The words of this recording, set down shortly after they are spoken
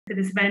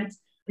for this event,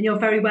 and you're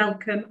very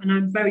welcome, and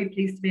I'm very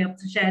pleased to be able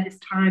to share this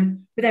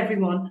time with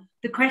everyone.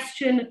 The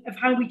question of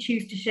how we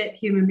choose to shape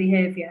human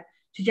behaviour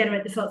to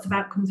generate the sorts of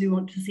outcomes we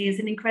want to see is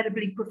an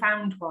incredibly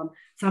profound one,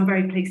 so I'm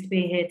very pleased to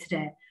be here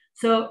today.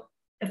 So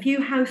a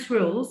few house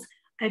rules.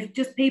 If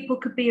just people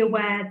could be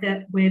aware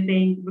that we're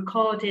being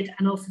recorded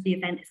and also the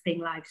event is being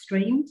live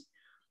streamed.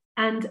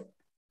 And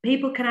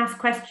people can ask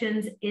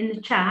questions in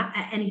the chat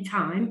at any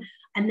time,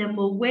 and then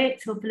we'll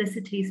wait till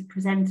Felicity's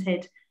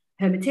presented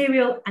her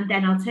material, and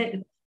then I'll take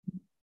the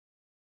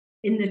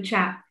in the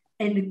chat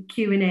in the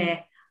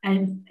Q&A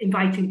and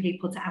inviting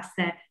people to ask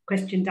their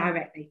question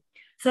directly.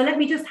 So let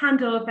me just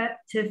hand over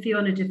to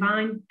Fiona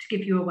Devine to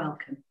give you a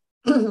welcome.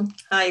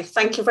 Hi,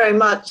 thank you very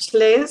much,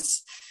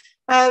 Liz.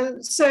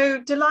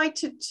 So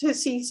delighted to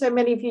see so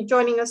many of you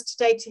joining us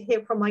today to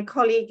hear from my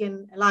colleague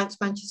in Alliance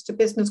Manchester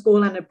Business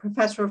School and a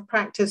Professor of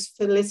Practice,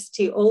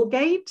 Felicity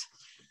Algate.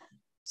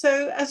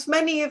 So as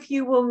many of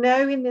you will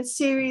know, in this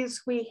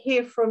series, we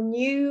hear from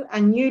new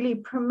and newly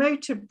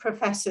promoted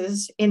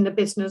professors in the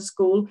business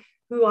school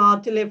who are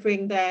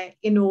delivering their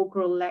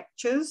inaugural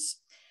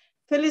lectures.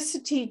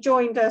 Felicity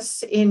joined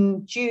us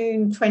in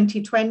June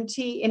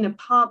 2020 in a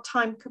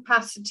part-time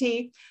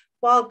capacity,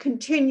 while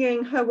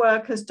continuing her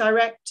work as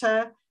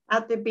director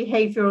at the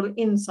Behavioural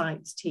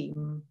Insights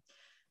team.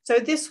 So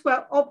this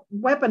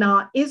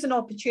webinar is an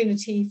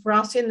opportunity for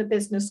us in the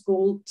business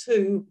school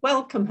to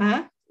welcome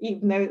her,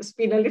 even though it's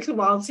been a little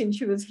while since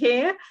she was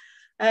here,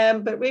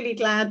 but really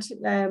glad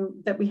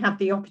that we have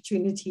the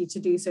opportunity to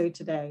do so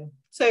today.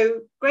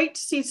 So great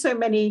to see so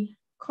many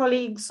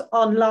colleagues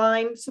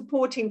online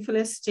supporting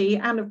Felicity,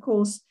 and of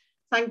course,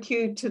 thank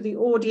you to the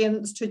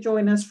audience to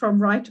join us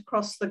from right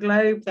across the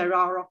globe. There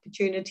are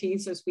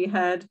opportunities, as we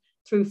heard,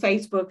 through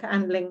Facebook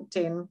and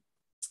LinkedIn.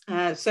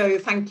 So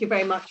thank you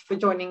very much for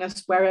joining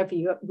us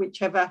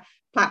whichever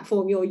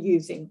platform you're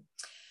using.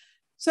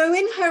 So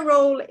in her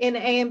role in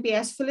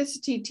AMBS,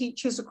 Felicity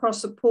teaches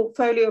across a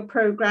portfolio of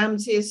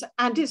programs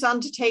and is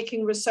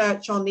undertaking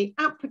research on the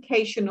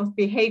application of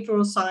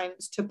behavioural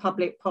science to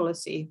public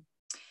policy.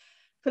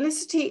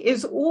 Felicity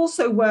is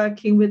also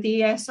working with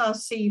the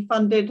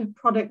ESRC-funded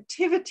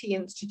Productivity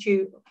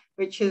Institute,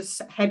 which is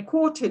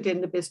headquartered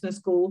in the business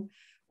school,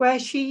 where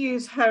she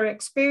used her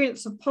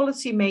experience of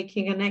policy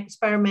making and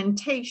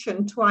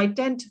experimentation to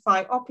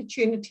identify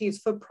opportunities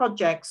for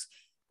projects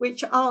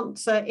which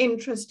answer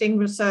interesting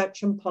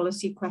research and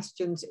policy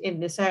questions in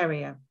this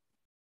area.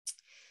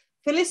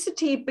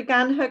 Felicity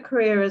began her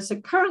career as a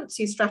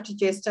currency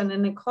strategist and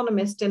an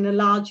economist in a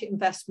large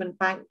investment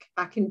bank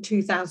back in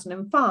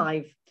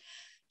 2005.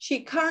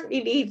 She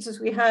currently leads, as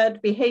we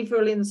heard,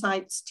 Behavioural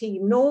Insights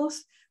Team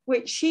North,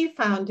 which she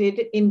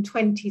founded in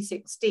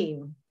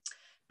 2016.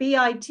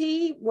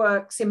 BIT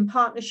works in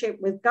partnership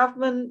with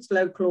governments,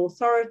 local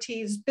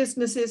authorities,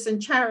 businesses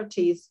and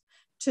charities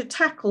to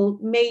tackle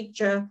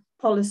major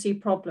policy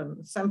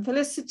problems. And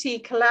Felicity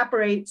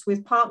collaborates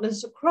with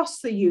partners across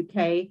the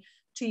UK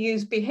to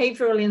use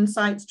behavioural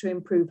insights to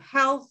improve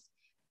health,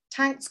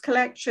 tax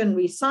collection,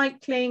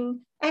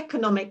 recycling,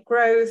 economic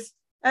growth,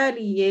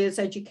 early years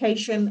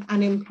education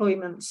and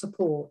employment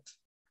support.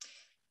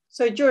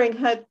 So during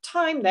her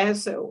time there,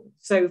 so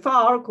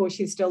far, of course,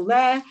 she's still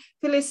there,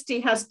 Felicity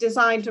has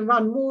designed and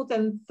run more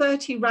than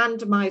 30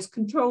 randomized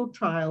controlled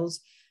trials.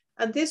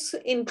 And this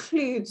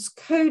includes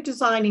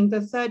co-designing the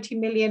 £30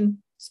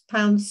 million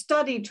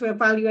study to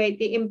evaluate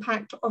the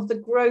impact of the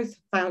Growth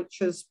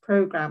Vouchers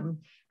programme.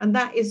 And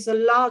that is the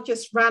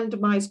largest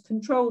randomized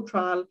controlled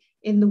trial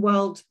in the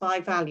world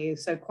by value,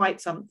 so quite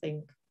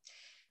something.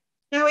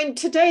 Now, in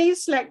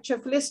today's lecture,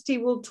 Felicity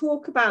will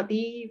talk about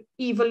the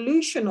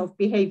evolution of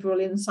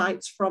behavioural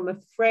insights from a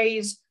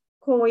phrase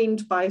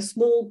coined by a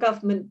small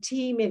government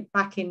team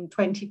back in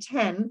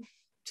 2010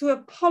 to a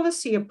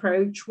policy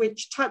approach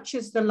which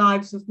touches the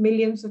lives of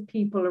millions of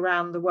people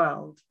around the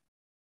world.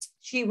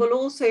 She will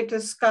also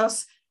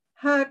discuss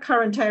her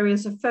current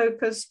areas of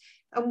focus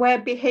and where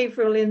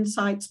behavioural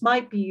insights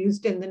might be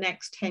used in the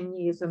next 10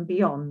 years and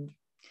beyond.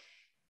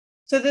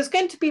 So there's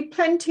going to be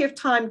plenty of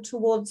time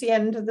towards the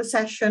end of the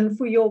session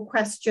for your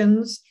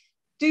questions.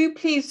 Do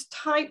please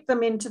type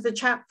them into the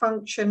chat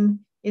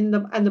function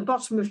at the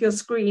bottom of your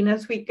screen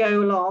as we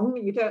go along.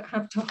 You don't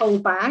have to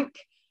hold back.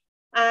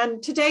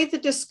 And today the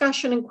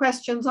discussion and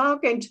questions are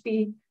going to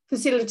be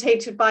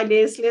facilitated by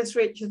Liz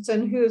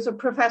Richardson, who is a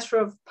Professor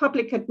of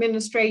Public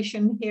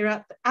Administration here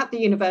at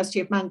the University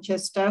of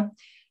Manchester.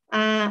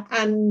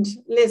 And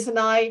Liz and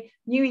I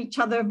knew each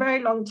other a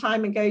very long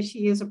time ago.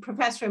 She is a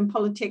professor in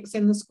politics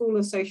in the School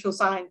of Social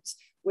Science,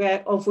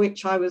 of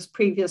which I was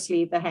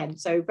previously the head.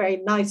 So very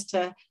nice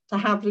to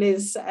have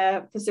Liz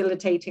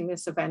facilitating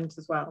this event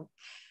as well.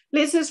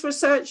 Liz's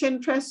research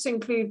interests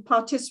include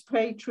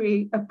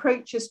participatory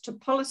approaches to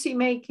policy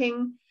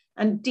making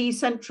and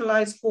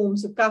decentralized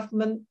forms of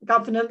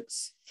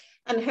governance.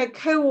 And her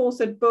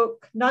co-authored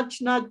book,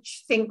 Nudge,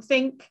 Nudge, Think,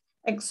 Think,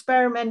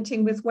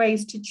 Experimenting with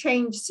Ways to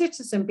Change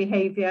Citizen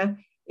Behaviour,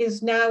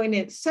 is now in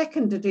its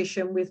second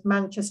edition with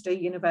Manchester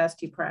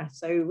University Press,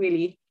 so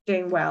really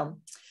doing well.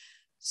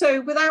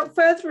 So without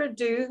further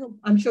ado,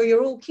 I'm sure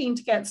you're all keen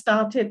to get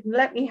started.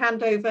 Let me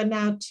hand over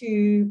now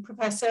to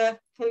Professor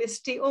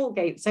Felicity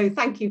Algate. So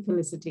thank you,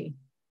 Felicity.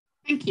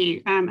 Thank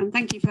you, and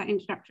thank you for that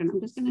introduction. I'm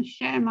just going to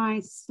share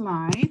my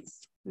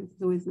slides. This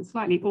is always a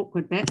slightly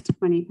awkward bit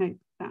when you hope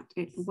that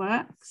it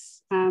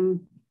works.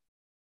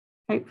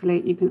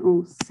 Hopefully you can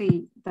all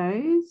see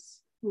those.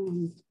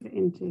 Put it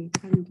into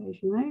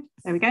presentation mode.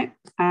 There we go.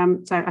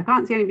 So I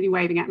can't see anybody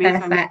waving at me.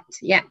 Perfect. So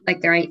yeah, like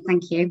great.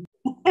 Thank you.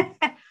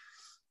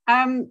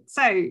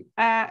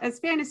 As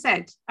Fiona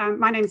said,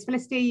 my name is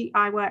Felicity.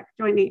 I work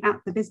jointly at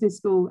the Business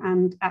School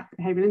and at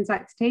the Behavioural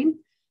Insights team.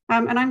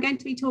 And I'm going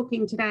to be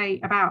talking today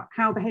about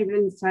how Behavioural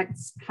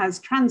Insights has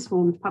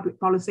transformed public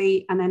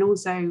policy, and then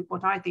also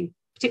what I think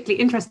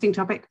particularly interesting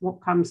topic,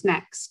 what comes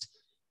next.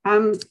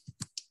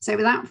 So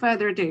without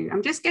further ado,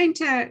 I'm just going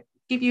to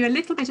give you a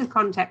little bit of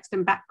context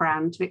and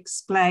background to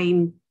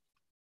explain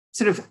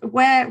sort of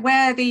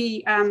where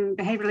the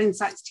Behavioural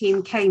Insights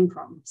team came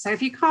from. So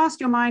if you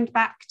cast your mind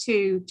back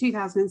to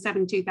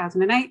 2007,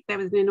 2008, there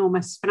was an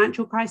enormous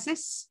financial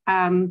crisis.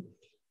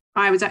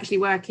 I was actually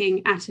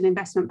working at an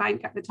investment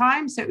bank at the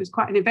time, so it was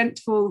quite an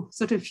eventful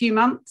sort of few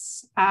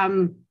months.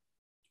 And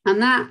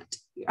that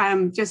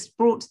just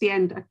brought to the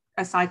end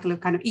a cycle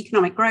of kind of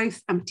economic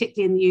growth, and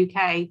particularly in the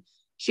UK,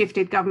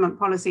 shifted government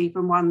policy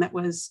from one that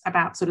was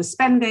about sort of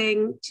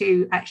spending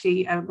to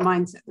actually a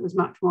mindset that was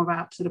much more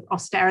about sort of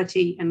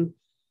austerity and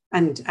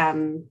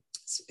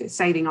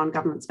saving on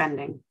government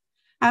spending.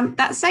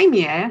 That same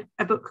year,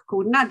 a book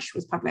called Nudge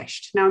was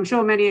published. Now, I'm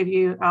sure many of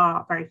you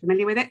are very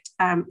familiar with it.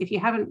 If you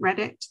haven't read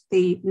it,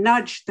 the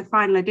Nudge, the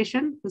final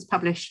edition, was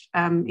published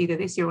either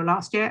this year or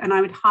last year, and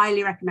I would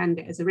highly recommend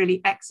it as a really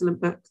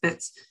excellent book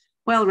that's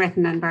well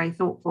written and very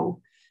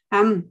thoughtful.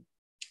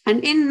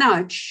 And in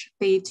Nudge,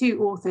 the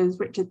two authors,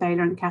 Richard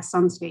Thaler and Cass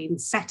Sunstein,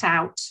 set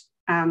out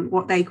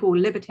what they call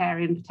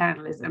libertarian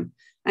paternalism.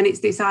 And it's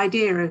this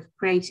idea of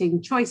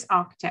creating choice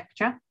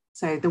architecture,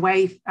 so the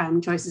way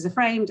choices are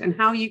framed and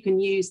how you can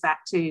use that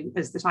to,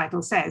 as the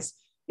title says,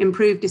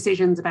 improve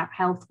decisions about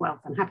health,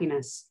 wealth, and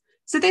happiness.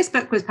 So this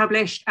book was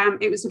published,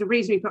 it was sort of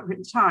reasonably popular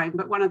at the time,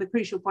 but one of the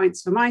crucial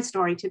points for my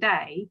story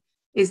today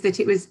is that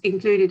it was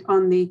included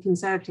on the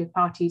Conservative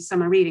Party's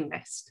summer reading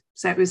list.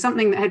 So it was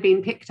something that had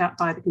been picked up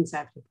by the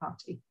Conservative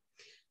Party.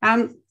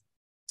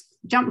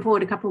 Jump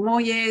forward a couple more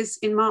years.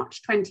 In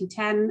March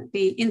 2010,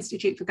 the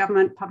Institute for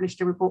Government published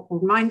a report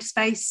called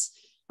Mindspace,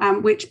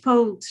 which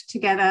pulled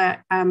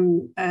together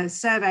a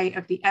survey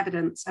of the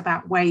evidence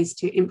about ways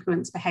to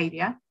influence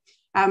behaviour.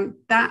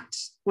 That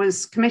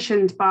was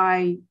commissioned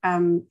by,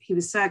 he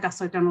was Sir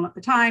Gus O'Donnell at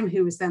the time,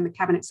 who was then the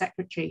Cabinet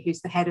Secretary,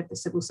 who's the head of the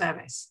civil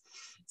service.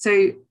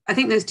 So I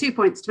think there's 2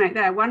 points to make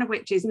there, one of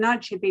which is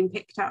Nudge had been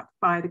picked up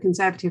by the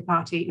Conservative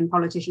Party and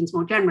politicians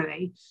more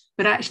generally,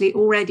 but actually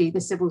already the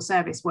civil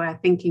service were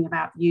thinking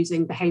about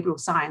using behavioural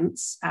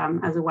science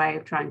as a way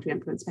of trying to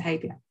influence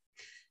behaviour.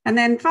 And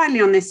then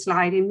finally on this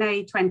slide, in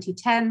May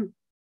 2010,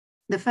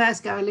 the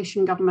first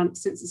coalition government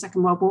since the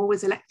Second World War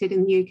was elected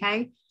in the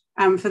UK.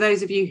 For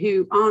those of you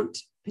who aren't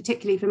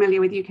particularly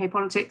familiar with UK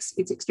politics,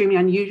 it's extremely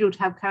unusual to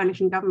have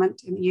coalition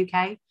government in the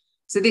UK.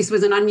 So this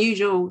was an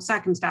unusual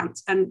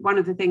circumstance. And one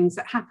of the things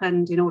that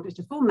happened in order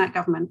to form that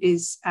government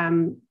is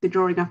the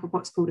drawing up of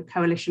what's called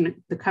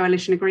the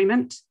coalition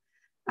agreement.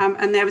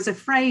 And there was a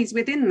phrase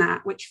within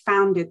that which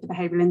founded the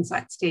Behavioural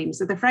Insights team.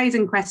 So the phrase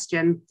in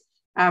question,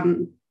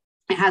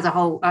 it has a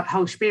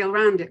whole spiel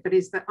around it, but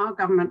is that our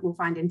government will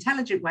find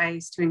intelligent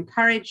ways to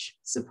encourage,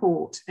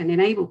 support, and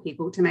enable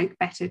people to make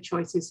better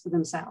choices for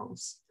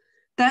themselves.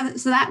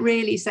 So that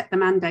really set the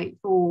mandate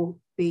for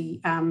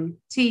the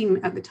team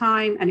at the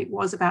time, and it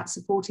was about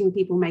supporting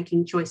people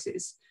making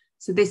choices.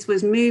 So this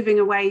was moving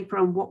away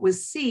from what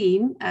was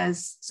seen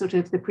as sort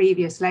of the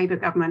previous Labour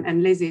government,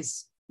 and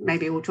Liz's,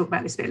 maybe we'll talk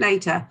about this a bit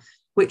later,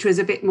 which was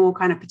a bit more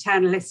kind of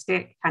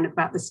paternalistic, kind of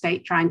about the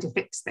state trying to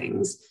fix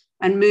things,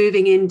 and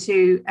moving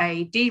into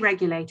a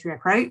deregulatory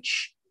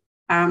approach,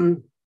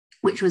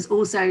 which was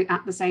also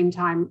at the same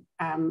time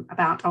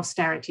about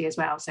austerity as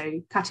well.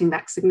 So cutting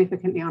back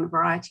significantly on a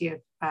variety of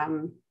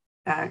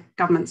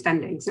government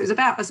spending. So it was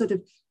about a sort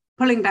of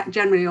pulling back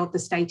generally of the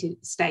state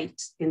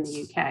in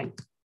the UK.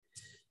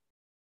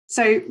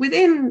 So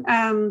within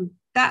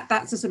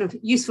that's a sort of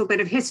useful bit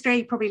of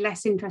history, probably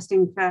less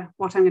interesting for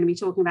what I'm going to be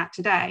talking about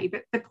today.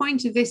 But the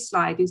point of this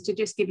slide is to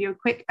just give you a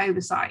quick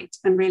oversight.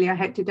 And really, I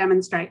hope to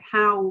demonstrate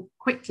how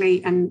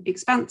quickly and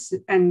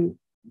expansive and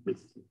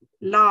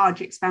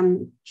large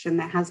expansion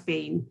there has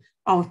been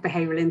of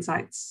Behavioural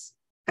Insights,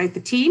 both the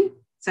team.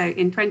 So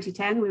in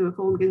 2010, we were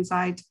formed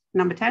inside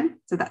number 10.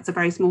 So that's a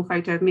very small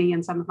photo of me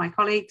and some of my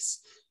colleagues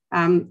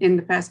in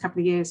the first couple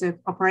of years of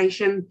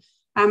operation.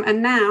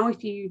 And now,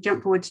 if you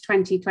jump forward to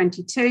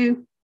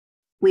 2022,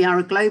 we are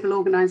a global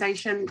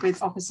organisation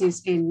with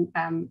offices in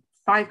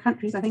 5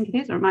 countries, I think it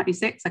is, or it might be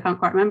 6, I can't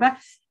quite remember.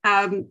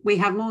 We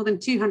have more than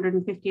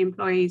 250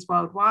 employees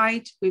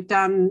worldwide. We've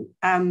done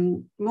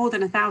more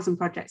than 1,000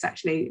 projects,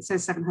 actually. It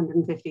says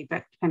 750,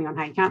 but depending on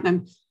how you count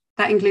them.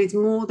 That includes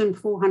more than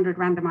 400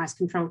 randomised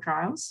control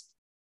trials.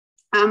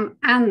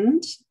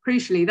 And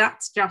crucially,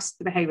 that's just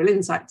the behavioural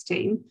insights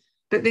team,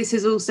 but this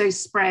has also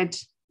spread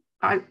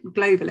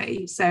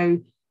globally. So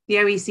the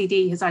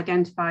OECD has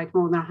identified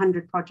more than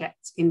 100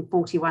 projects in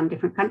 41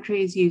 different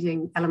countries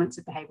using elements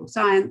of behavioural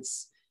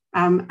science.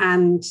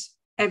 And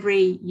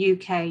every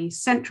UK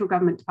central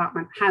government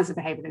department has a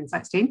behavioural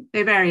insights team.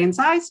 They vary in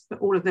size, but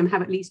all of them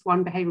have at least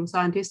one behavioural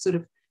scientist sort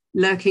of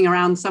lurking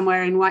around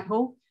somewhere in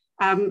Whitehall.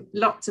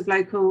 Lots of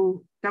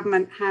local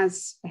government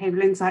has a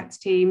behavioural insights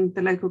team.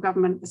 The local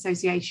government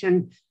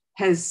association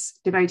has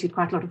devoted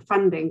quite a lot of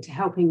funding to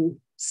helping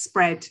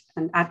spread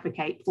and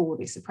advocate for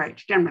this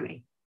approach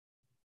generally.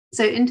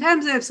 So in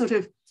terms of sort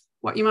of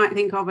what you might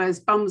think of as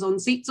bums on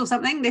seats or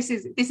something, this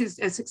is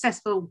a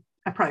successful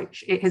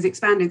approach. It has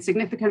expanded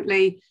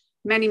significantly.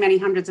 Many, many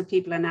hundreds of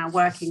people are now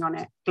working on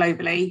it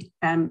globally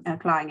and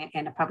applying it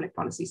in a public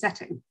policy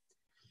setting.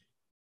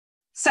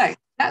 So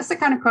that's the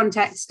kind of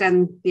context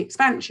and the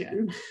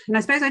expansion. And I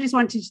suppose I just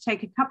wanted to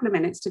take a couple of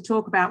minutes to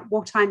talk about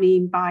what I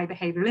mean by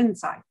behavioural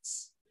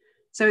insights.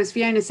 So as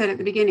Fiona said at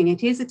the beginning,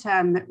 it is a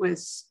term that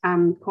was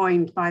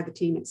coined by the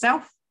team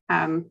itself.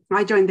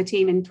 I joined the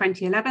team in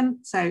 2011,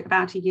 so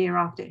about a year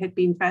after it had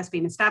first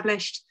been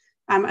established.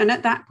 And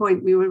at that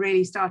point, we were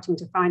really starting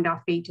to find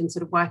our feet and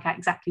sort of work out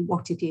exactly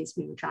what it is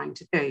we were trying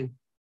to do.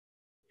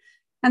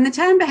 And the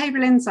term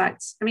behavioural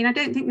insights, I mean, I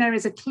don't think there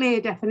is a clear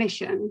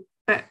definition,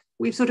 but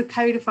we've sort of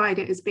codified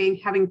it as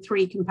having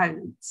three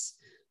components.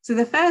 So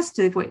the first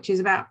of which is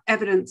about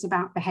evidence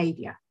about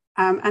behaviour.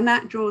 And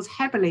that draws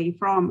heavily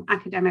from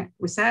academic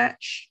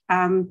research,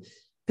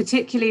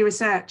 particularly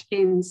research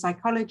in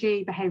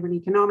psychology, behavioural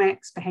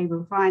economics,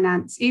 behavioural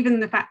finance. Even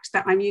the fact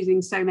that I'm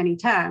using so many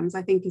terms,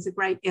 I think is a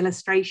great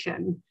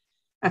illustration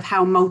of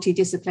how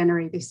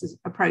multidisciplinary this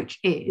approach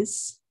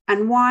is.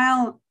 And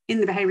while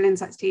in the behavioural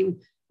insights team,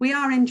 we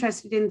are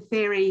interested in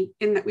theory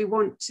in that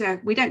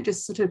we don't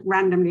just sort of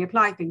randomly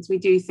apply things. We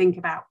do think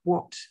about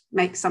what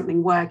makes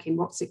something work in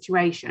what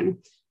situation.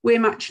 We're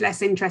much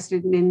less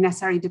interested in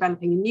necessarily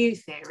developing a new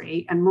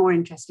theory and more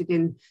interested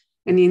in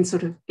the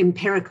sort of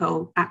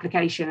empirical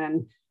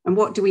application and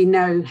what do we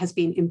know has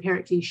been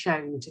empirically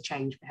shown to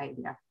change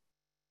behaviour.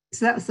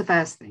 So that's the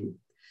first thing.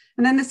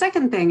 And then the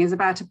second thing is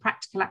about a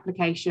practical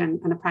application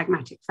and a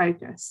pragmatic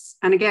focus.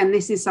 And again,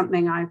 this is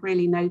something I've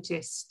really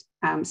noticed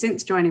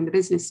since joining the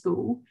business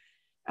school.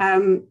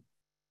 When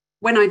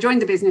I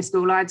joined the business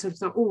school, I'd sort of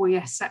thought, oh,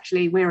 yes,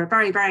 actually, we're a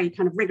very, very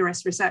kind of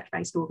rigorous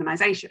research-based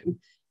organisation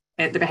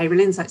at the behavioural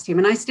insights team.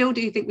 And I still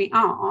do think we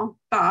are,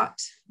 but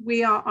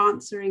we are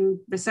answering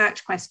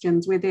research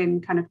questions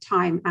within kind of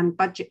time and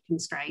budget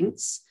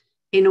constraints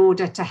in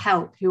order to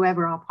help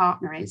whoever our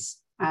partner is,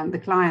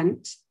 the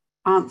client,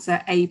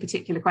 answer a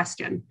particular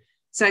question.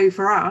 So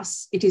for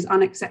us, it is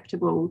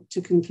unacceptable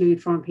to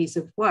conclude from a piece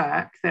of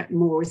work that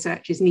more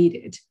research is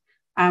needed.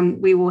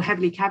 We will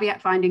heavily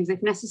caveat findings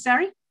if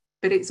necessary,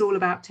 but it's all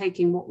about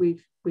taking what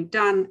we've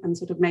done and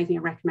sort of making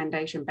a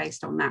recommendation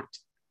based on that.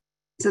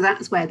 So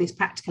that's where this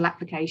practical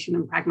application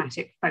and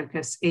pragmatic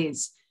focus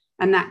is.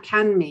 And that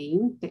can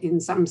mean that in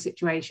some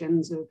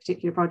situations of a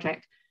particular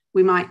project,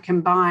 we might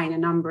combine a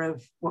number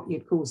of what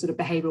you'd call sort of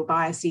behavioural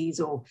biases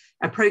or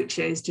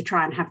approaches to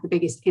try and have the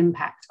biggest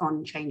impact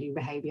on changing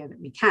behaviour that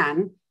we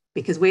can,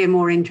 because we're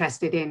more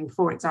interested in,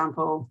 for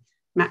example,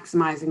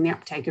 maximising the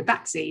uptake of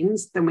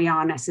vaccines than we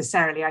are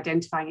necessarily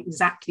identifying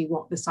exactly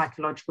what the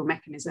psychological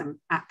mechanism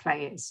at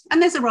play is. And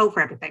there's a role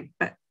for everything,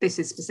 but this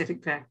is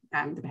specific for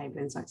the behavioural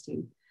insights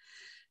team.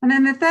 And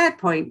then the third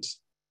point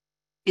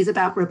is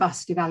about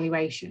robust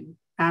evaluation.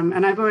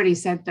 And I've already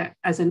said that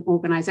as an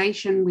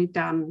organisation, we've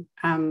done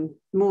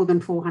more than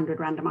 400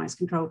 randomised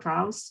control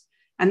trials.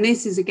 And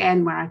this is,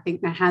 again, where I think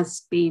there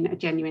has been a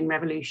genuine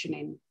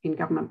revolution in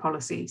government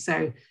policy.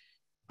 So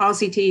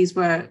RCTs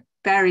were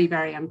very,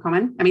 very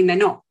uncommon. I mean, they're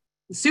not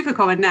super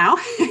common now,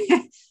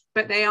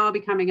 but they are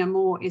becoming a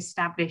more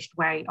established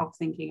way of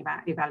thinking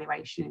about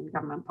evaluation in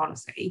government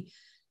policy.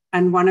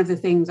 And one of the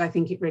things I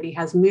think it really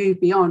has moved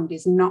beyond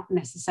is not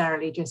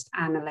necessarily just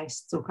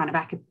analysts or kind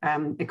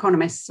of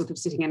economists sort of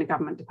sitting in a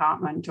government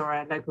department or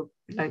a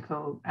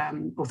local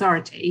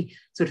authority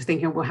sort of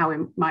thinking, well, how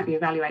might we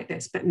evaluate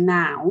this? But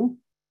now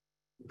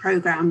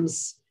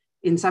programs,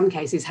 in some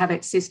cases, have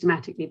it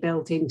systematically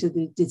built into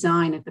the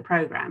design of the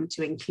program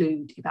to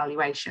include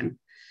evaluation.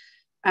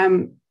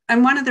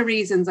 And one of the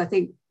reasons I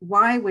think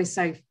why we're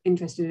so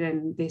interested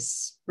in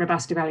this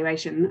robust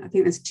evaluation, I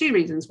think there's two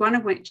reasons, one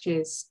of which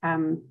is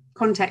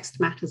context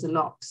matters a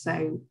lot.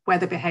 So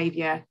whether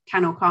behaviour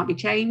can or can't be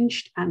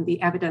changed and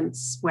the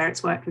evidence where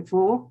it's worked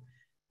before,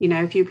 you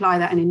know, if you apply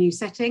that in a new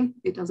setting,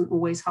 it doesn't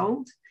always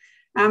hold.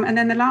 And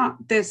then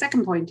the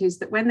second point is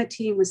that when the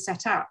team was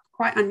set up,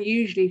 quite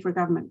unusually for a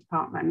government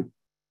department,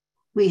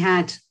 we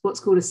had what's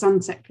called a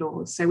sunset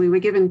clause. So we were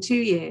given 2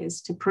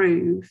 years to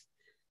prove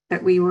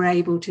that we were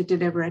able to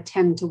deliver a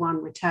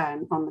 10-to-1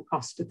 return on the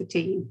cost of the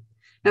team.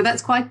 Now,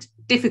 that's quite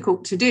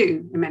difficult to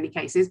do in many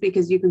cases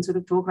because you can sort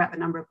of talk about the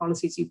number of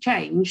policies you've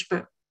changed,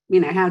 but, you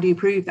know, how do you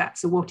prove that?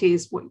 So what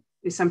is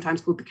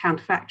sometimes called the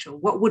counterfactual?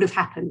 What would have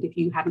happened if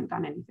you hadn't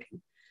done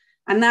anything?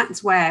 And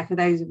that's where, for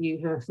those of you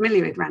who are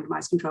familiar with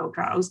randomized controlled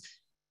trials,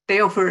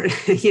 they offer,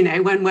 you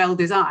know, when well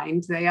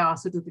designed, they are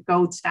sort of the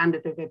gold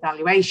standard of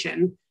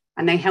evaluation,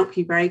 and they help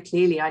you very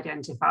clearly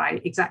identify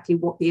exactly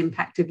what the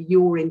impact of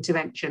your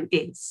intervention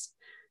is.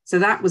 So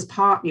that was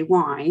partly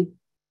why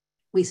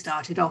we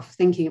started off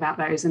thinking about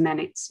those, and then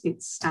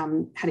it's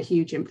had a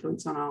huge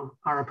influence on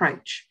our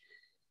approach.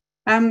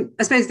 I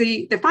suppose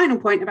the final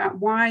point about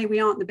why we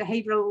aren't the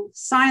behavioural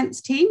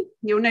science team,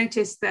 you'll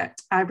notice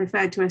that I've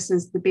referred to us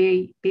as the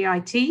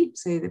BIT,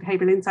 so the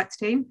Behavioural Insights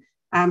team.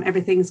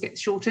 Everything gets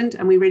shortened,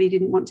 and we really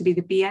didn't want to be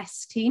the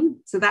BS team.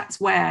 So that's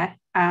where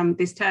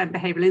this term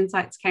Behavioural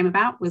Insights came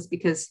about, was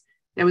because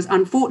there was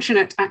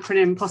unfortunate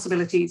acronym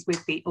possibilities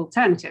with the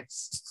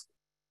alternatives.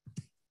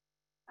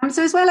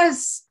 So as well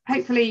as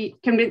hopefully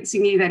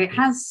convincing you that it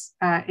has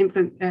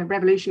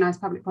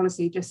revolutionised public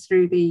policy just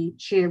through the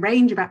sheer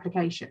range of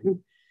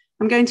application,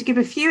 I'm going to give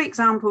a few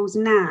examples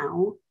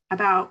now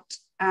about,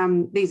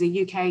 these are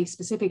UK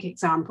specific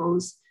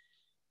examples,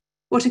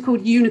 what are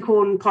called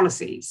unicorn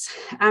policies.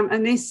 And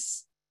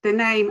the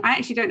name, I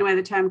actually don't know where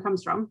the term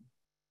comes from,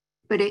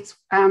 but it's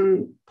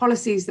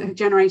policies that have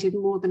generated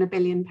more than £1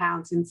 billion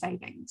in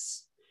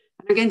savings.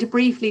 And I'm going to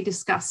briefly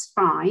discuss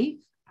 5,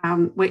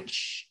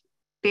 which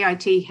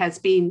BIT has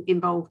been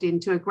involved in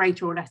to a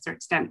greater or lesser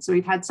extent. So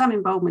we've had some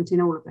involvement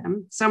in all of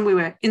them. Some we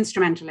were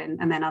instrumental in,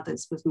 and then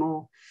others was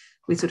more,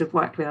 we sort of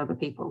worked with other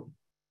people.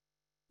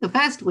 The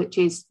first of which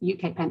is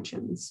UK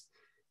pensions.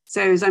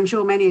 So as I'm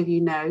sure many of you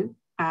know,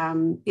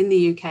 in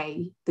the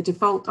UK, the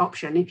default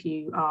option, if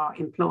you are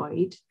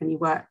employed and you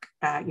work,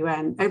 you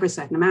earn over a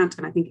certain amount,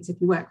 and I think it's if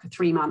you work for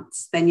 3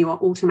 months, then you are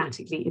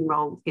automatically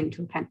enrolled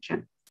into a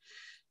pension.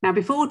 Now,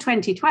 before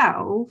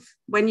 2012,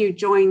 when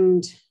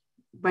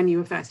you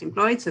were first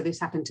employed, so this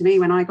happened to me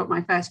when I got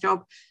my first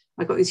job,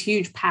 I got this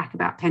huge pack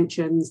about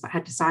pensions that I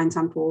had to sign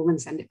some form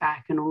and send it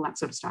back and all that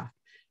sort of stuff.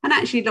 And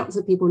actually lots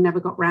of people never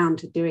got round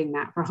to doing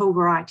that for a whole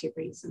variety of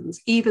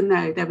reasons, even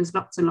though there was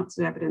lots and lots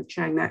of evidence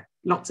showing that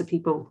lots of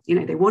people, you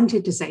know, they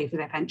wanted to save for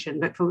their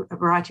pension, but for a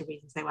variety of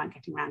reasons, they weren't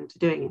getting around to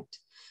doing it.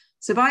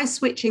 So by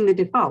switching the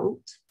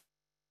default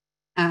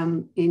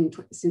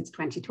since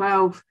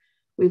 2012,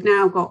 we've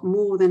now got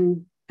more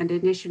than an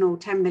additional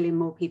 10 million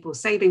more people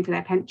saving for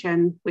their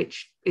pension,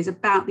 which is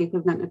about the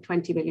equivalent of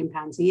 £20 billion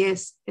a year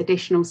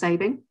additional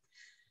saving.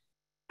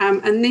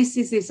 And this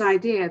is this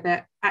idea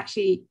that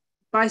actually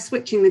by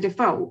switching the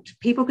default,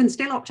 people can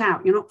still opt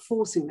out. You're not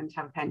forcing them to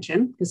have a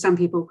pension because some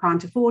people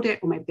can't afford it,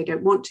 or maybe they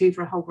don't want to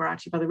for a whole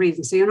variety of other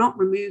reasons. So you're not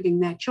removing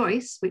their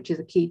choice, which is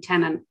a key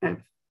tenet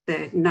of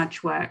the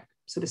nudge work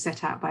sort of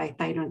set out by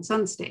Thaler and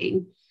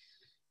Sunstein.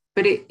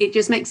 But it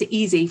just makes it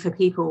easy for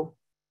people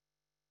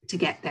to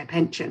get their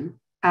pension.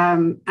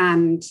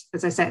 And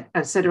as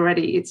I've said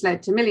already, it's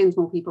led to millions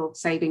more people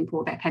saving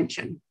for their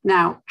pension.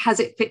 Now, has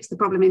it fixed the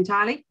problem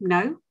entirely?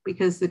 No,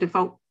 because the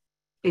default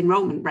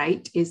enrolment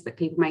rate is that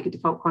people make a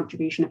default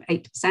contribution of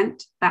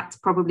 8%. That's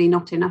probably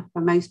not enough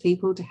for most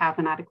people to have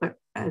an adequate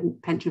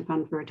pension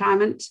fund for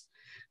retirement.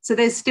 So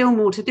there's still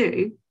more to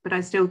do, but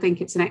I still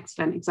think it's an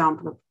excellent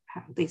example of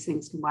how these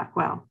things can work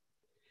well.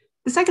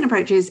 The second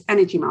approach is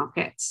energy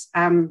markets.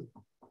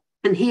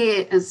 And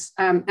here, as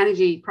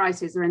energy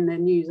prices are in the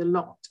news a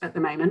lot at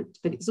the moment,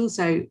 but it's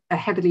also a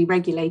heavily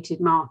regulated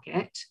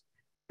market.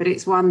 But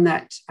it's one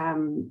that, I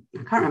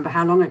can't remember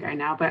how long ago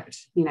now, but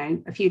you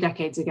know, a few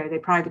decades ago, they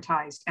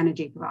privatized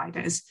energy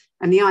providers.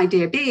 And the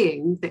idea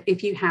being that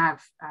if you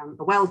have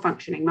a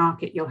well-functioning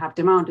market, you'll have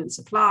demand and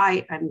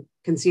supply, and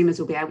consumers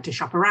will be able to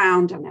shop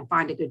around and they'll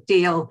find a good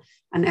deal.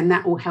 And then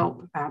that will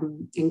help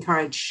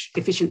encourage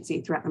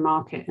efficiency throughout the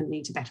market and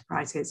lead to better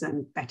prices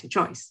and better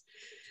choice.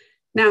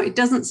 Now, it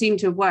doesn't seem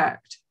to have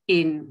worked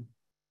in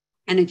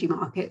energy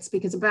markets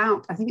because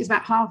I think it's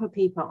about half of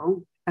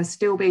people are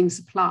still being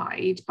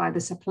supplied by the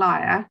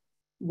supplier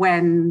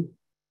when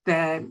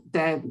the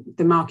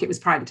market was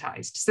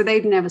privatized. So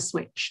they've never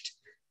switched.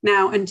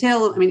 Now,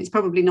 it's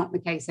probably not the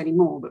case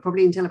anymore, but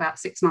probably until about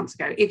 6 months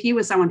ago, if you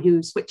were someone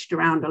who switched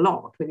around a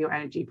lot with your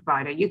energy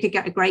provider, you could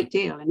get a great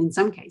deal. And in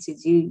some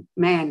cases, you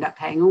may end up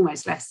paying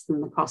almost less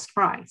than the cost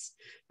price.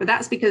 But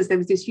that's because there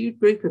was this huge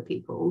group of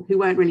people who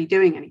weren't really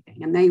doing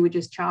anything, and they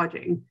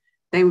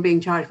were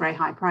being charged very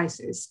high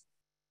prices.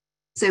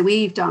 So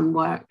we've done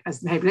work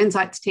as the Behavioural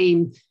Insights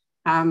team,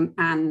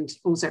 and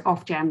also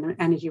Ofgem,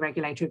 the energy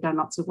regulator, have done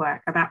lots of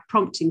work about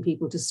prompting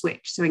people to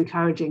switch, so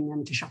encouraging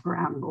them to shop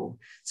around more.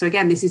 So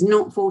again, this is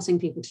not forcing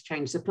people to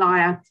change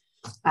supplier,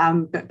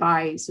 but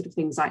by sort of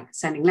things like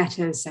sending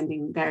letters,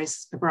 sending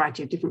a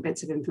variety of different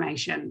bits of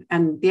information.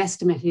 And the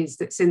estimate is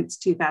that since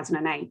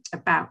 2008,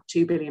 about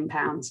 £2 billion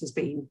has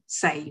been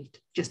saved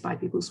just by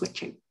people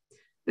switching.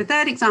 The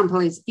third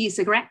example is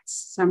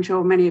e-cigarettes. So I'm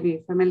sure many of you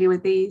are familiar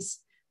with these.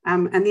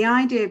 And the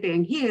idea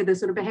being here, the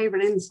sort of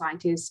behavioural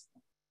insight is,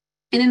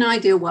 in an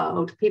ideal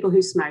world, people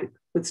who smoke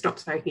would stop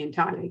smoking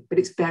entirely, but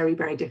it's very,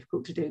 very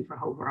difficult to do for a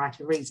whole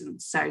variety of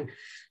reasons. So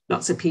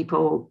lots of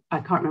people, I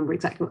can't remember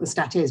exactly what the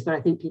stat is, but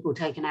I think people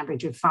take an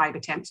average of 5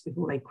 attempts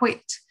before they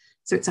quit.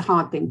 So it's a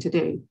hard thing to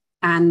do.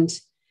 And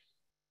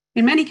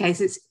In many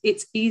cases,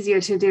 it's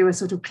easier to do a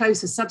sort of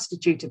closer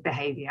substitute of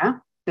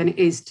behaviour than it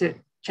is to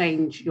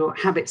change your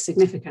habits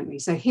significantly.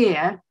 So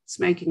here,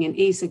 smoking an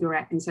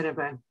e-cigarette instead of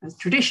a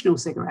traditional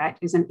cigarette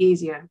is an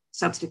easier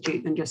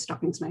substitute than just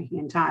stopping smoking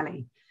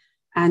entirely.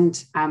 And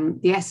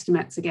the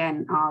estimates,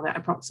 again, are that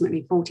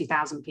approximately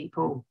 40,000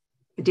 people,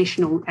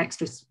 additional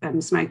extra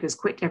smokers,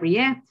 quit every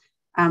year.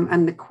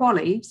 And the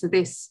QALY, so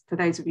this, for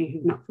those of you who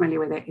are not familiar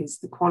with it, is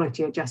the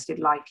Quality Adjusted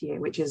Life Year,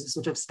 which is a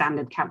sort of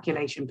standard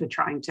calculation for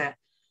trying to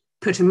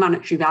put a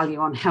monetary value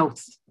on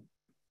health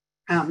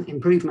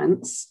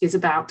improvements, is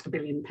about £1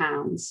 billion.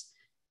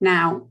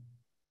 Now,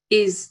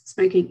 is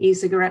smoking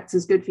e-cigarettes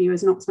as good for you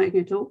as not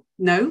smoking at all?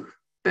 No,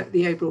 but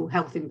the overall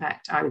health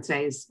impact, I would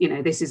say, is,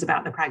 this is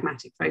about the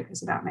pragmatic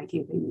focus, about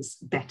making things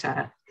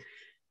better.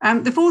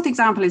 The fourth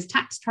example is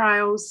tax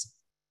trials.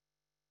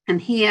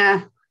 And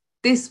here,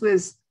 this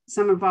was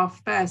some of our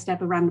first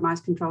ever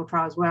randomized control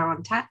trials were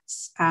on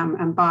tax.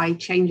 And by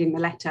changing the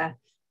letter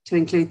to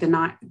include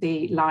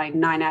the line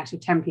 9 out of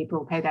 10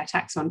 people pay their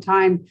tax on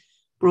time,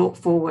 brought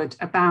forward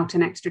about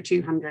an extra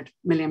 £200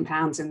 million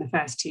in the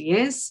first 2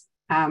 years.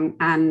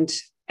 And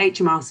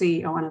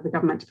HMRC are one of the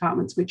government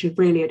departments which have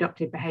really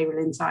adopted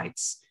behavioural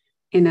insights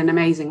in an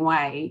amazing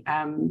way.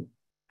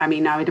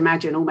 I would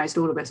imagine almost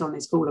all of us on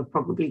this call have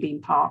probably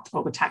been part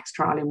of a tax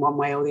trial in one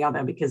way or the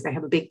other, because they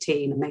have a big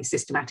team and they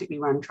systematically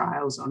run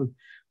trials on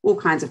all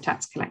kinds of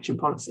tax collection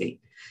policy.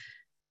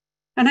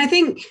 And I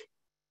think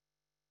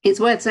it's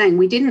worth saying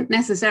we didn't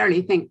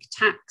necessarily think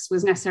tax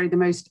was necessarily the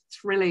most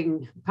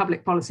thrilling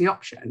public policy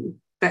option.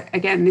 But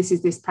again, this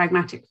is this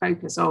pragmatic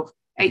focus of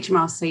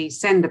HMRC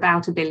send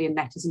about 1 billion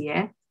letters a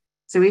year.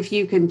 So if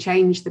you can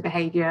change the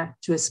behaviour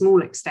to a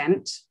small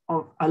extent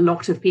of a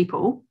lot of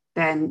people,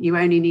 then you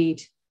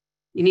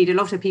need a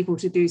lot of people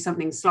to do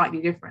something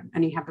slightly different,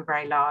 and you have a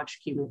very large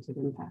cumulative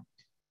impact.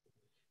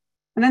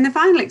 And then the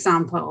final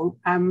example,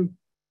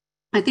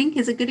 I think,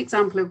 is a good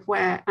example of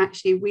where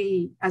actually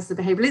we, as the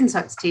Behavioural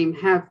Insights team,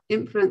 have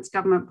influenced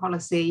government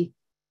policy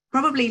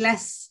probably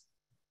less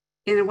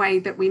in a way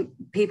that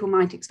people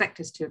might expect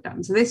us to have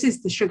done. So this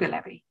is the sugar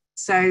levy.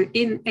 So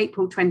in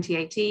April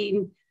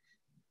 2018,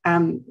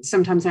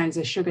 sometimes known as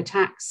a sugar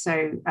tax,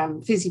 so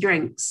fizzy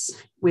drinks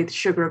with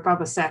sugar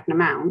above a certain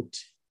amount,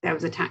 there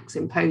was a tax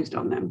imposed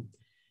on them.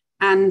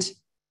 And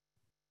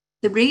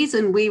the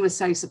reason we were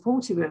so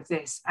supportive of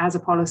this as a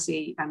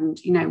policy and,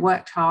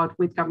 worked hard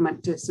with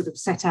government to sort of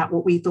set out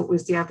what we thought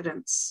was the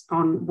evidence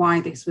on why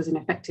this was an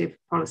effective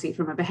policy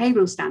from a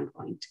behavioural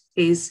standpoint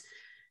is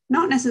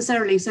not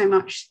necessarily so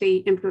much the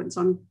influence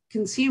on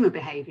consumer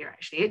behaviour,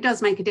 actually. It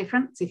does make a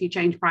difference if you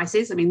change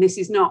prices. This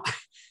is not,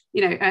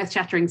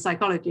 earth-shattering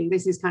psychology.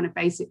 This is kind of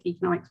basic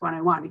economics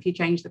 101. If you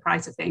change the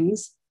price of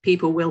things,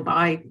 people will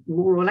buy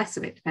more or less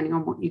of it, depending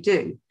on what you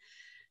do.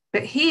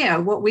 But here,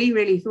 what we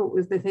really thought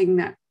was the thing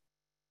that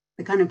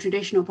the kind of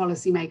traditional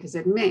policymakers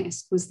had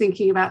missed was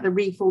thinking about the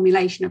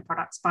reformulation of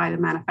products by the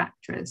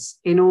manufacturers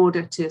in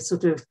order to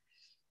sort of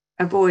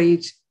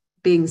avoid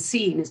being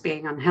seen as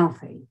being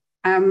unhealthy.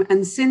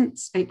 And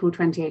since April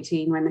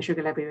 2018, when the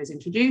sugar levy was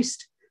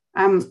introduced,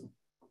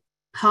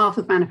 half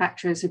of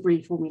manufacturers have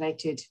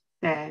reformulated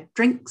their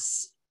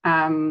drinks,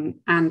 and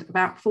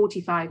about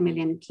 45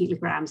 million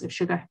kilograms of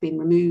sugar have been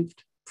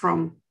removed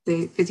from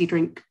the fizzy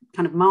drink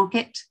kind of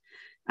market.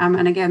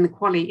 And again, the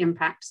QALY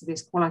impacts,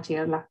 this Quality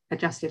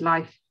Adjusted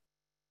Life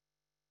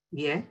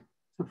Year,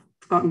 I've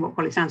forgotten what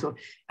QALY stands for,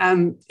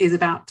 is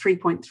about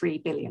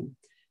 3.3 billion.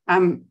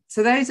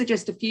 So those are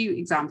just a few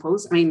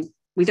examples.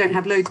 We don't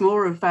have loads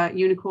more of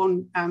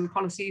unicorn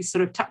policies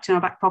sort of tucked in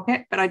our back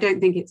pocket, but I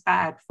don't think it's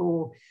bad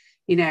for,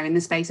 in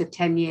the space of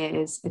 10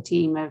 years, a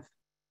team of,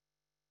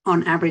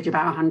 on average,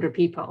 about 100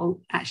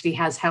 people actually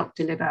has helped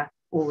deliver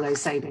all those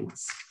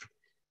savings.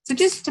 So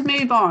just to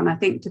move on, I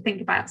think, to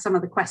think about some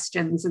of the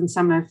questions and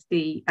some of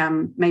the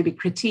maybe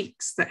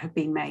critiques that have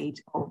been made,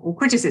 or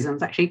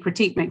criticisms, actually.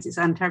 Critique makes it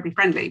sound terribly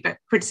friendly, but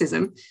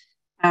criticism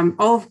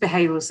of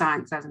behavioural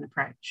science as an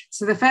approach.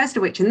 So the first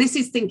of which, and this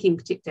is thinking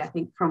particularly, I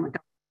think, from a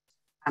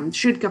government,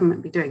 should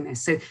government be doing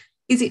this? So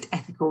is it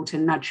ethical to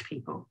nudge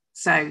people?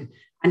 So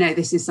I know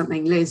this is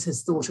something Liz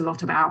has thought a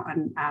lot about,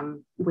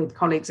 and with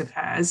colleagues of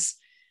hers,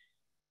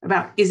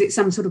 about, is it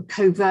some sort of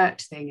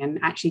covert thing, and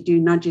actually do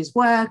nudges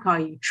work? Are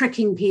you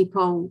tricking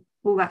people?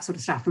 All that sort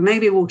of stuff. And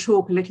maybe we'll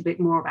talk a little bit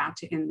more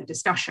about it in the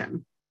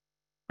discussion.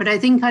 But I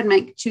think I'd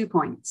make 2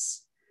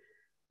 points.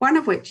 One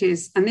of which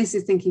is, and this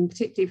is thinking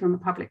particularly from a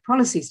public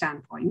policy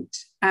standpoint,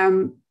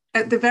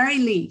 at the very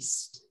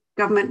least,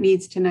 government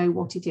needs to know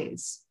what it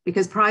is,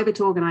 because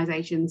private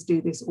organisations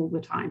do this all the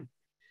time.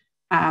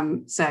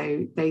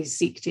 So they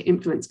seek to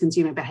influence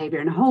consumer behaviour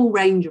in a whole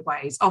range of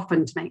ways,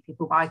 often to make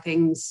people buy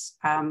things.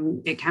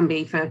 It can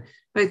be for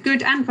both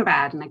good and for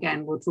bad. And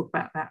again, we'll talk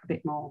about that a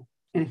bit more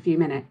in a few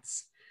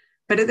minutes.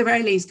 But at the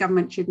very least,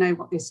 government should know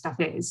what this stuff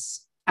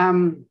is.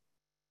 And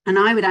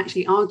I would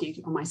actually argue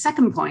on my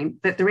second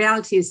point that the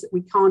reality is that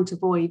we can't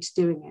avoid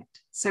doing it.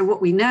 So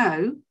what we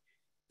know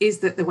is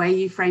that the way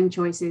you frame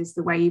choices,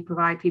 the way you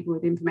provide people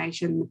with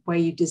information, the way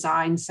you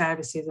design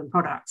services and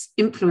products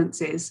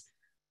influences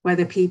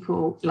whether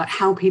people, like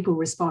how people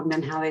respond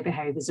and how they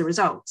behave as a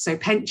result. So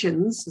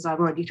pensions, as I've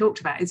already talked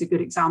about, is a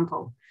good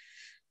example.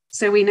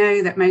 So we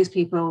know that most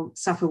people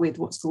suffer with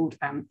what's called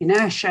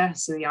inertia,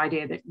 so the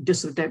idea that you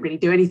just sort of don't really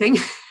do anything.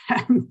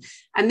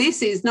 And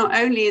this is not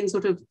only in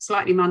sort of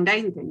slightly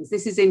mundane things,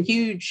 this is in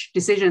huge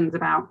decisions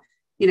about,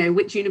 you know,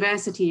 which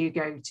university you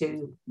go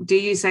to, do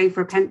you save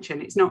for a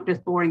pension? It's not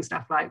just boring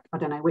stuff like, I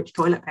don't know, which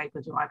toilet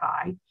paper do I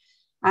buy?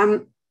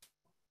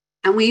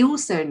 And we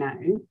also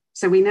know,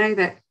 so we know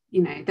that,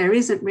 you know, there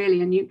isn't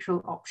really a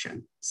neutral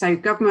option. So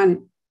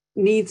government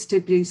needs to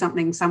do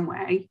something some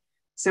way.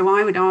 So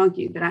I would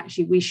argue that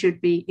actually we should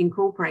be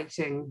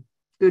incorporating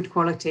good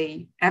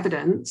quality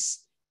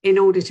evidence in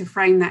order to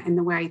frame that in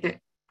the way that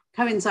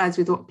coincides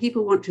with what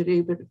people want to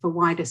do, but for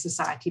wider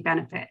society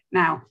benefit.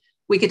 Now,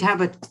 we could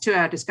have a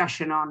 2-hour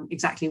discussion on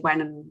exactly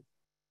when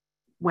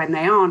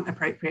they aren't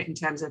appropriate in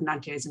terms of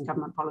nudges and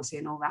government policy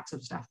and all that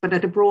sort of stuff. But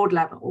at a broad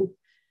level,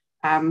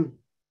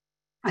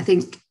 I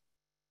think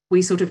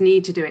we sort of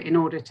need to do it in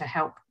order to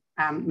help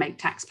make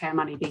taxpayer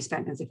money be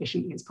spent as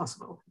efficiently as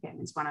possible. Again,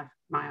 it's one of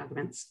my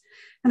arguments.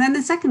 And then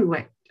the second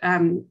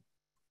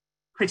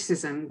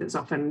criticism that's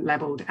often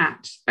levelled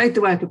at both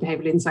the work of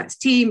Behavioural Insights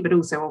team, but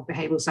also of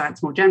behavioural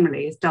science more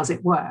generally, is does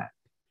it work?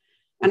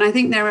 And I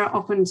think there are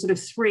often sort of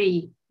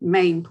 3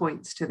 main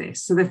points to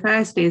this. So the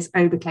first is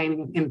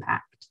overclaiming of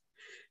impact.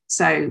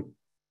 So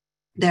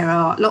there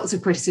are lots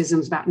of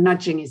criticisms about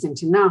nudging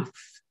isn't enough.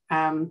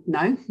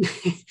 No,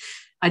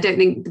 I don't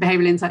think the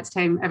Behavioural Insights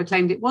team ever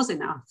claimed it was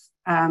enough.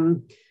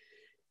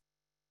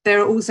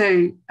 There are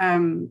also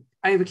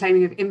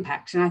overclaiming of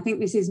impact. And I think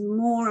this is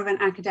more of an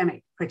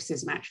academic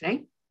criticism,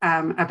 actually,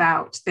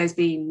 about there's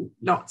been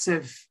lots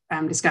of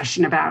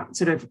discussion about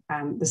sort of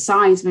the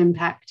size of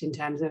impact in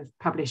terms of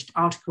published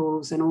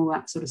articles and all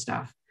that sort of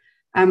stuff.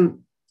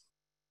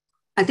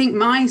 I think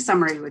my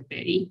summary would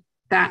be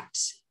that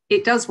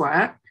it does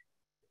work,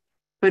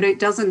 but it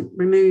doesn't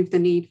remove the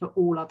need for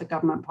all other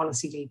government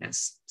policy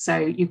levers. So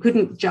you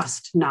couldn't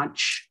just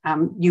nudge.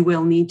 You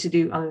will need to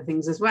do other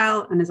things as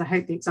well. And as I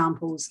hope the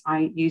examples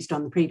I used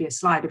on the previous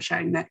slide have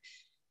shown, that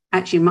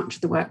actually much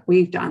of the work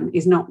we've done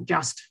is not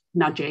just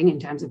nudging in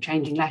terms of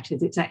changing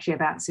letters. It's actually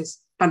about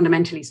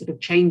fundamentally sort of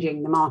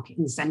changing the market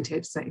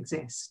incentives that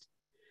exist.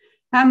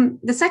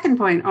 The second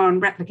point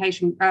on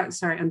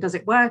on does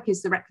it work,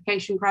 is the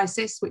replication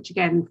crisis, which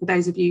again, for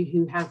those of you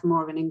who have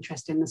more of an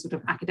interest in the sort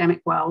of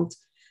academic world,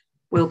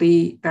 will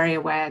be very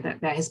aware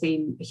that there has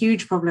been a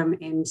huge problem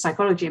in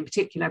psychology in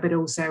particular, but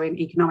also in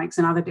economics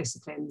and other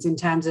disciplines in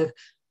terms of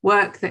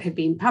work that had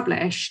been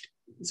published,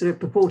 sort of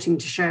purporting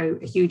to show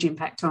a huge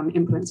impact on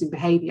influencing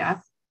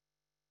behaviour,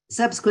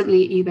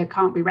 subsequently either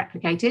can't be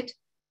replicated.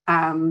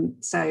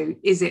 So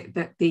is it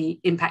that the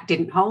impact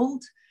didn't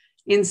hold?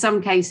 In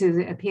some cases,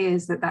 it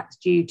appears that that's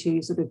due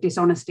to sort of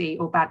dishonesty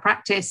or bad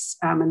practice.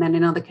 And then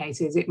in other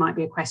cases, it might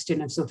be a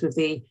question of sort of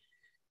the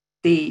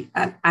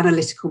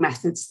analytical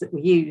methods that were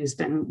used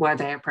and were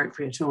they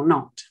appropriate or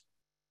not.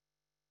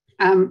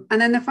 And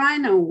then the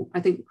final,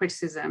 I think,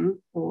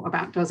 criticism or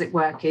about does it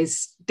work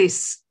is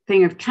this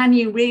thing of, can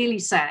you really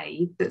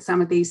say that some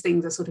of these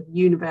things are sort of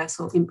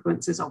universal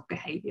influences of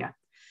behaviour?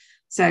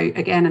 So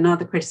again,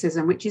 another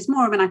criticism, which is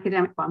more of an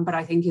academic one, but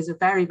I think is a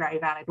very, very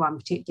valid one,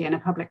 particularly in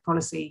a public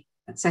policy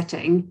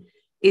setting,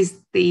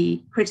 is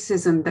the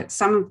criticism that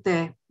some of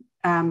the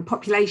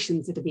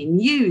populations that are being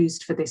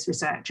used for this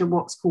research are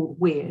what's called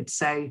weird.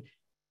 So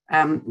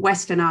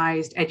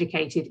westernized,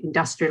 educated,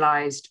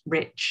 industrialized,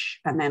 rich,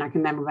 and then I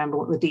can then remember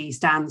what the D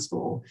stands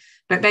for.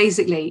 But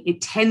basically,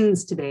 it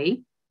tends to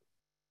be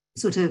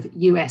sort of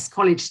US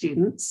college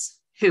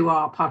students who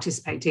are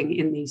participating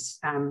in these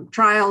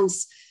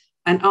trials.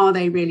 And are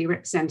they really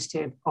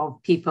representative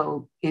of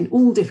people in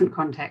all different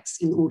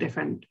contexts, in all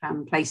different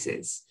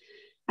places?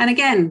 And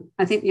again,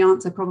 I think the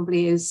answer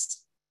probably is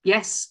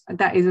yes,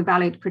 that is a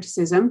valid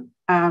criticism.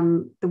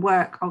 The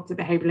work of the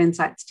Behavioural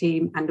Insights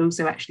team, and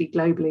also actually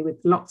globally with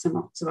lots and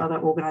lots of other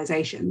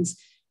organisations,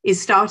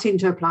 is starting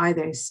to apply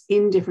this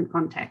in different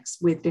contexts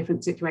with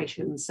different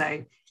situations.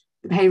 So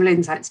the Behavioural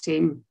Insights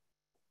team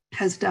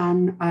has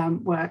done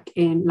work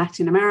in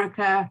Latin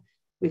America.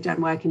 We've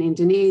done work in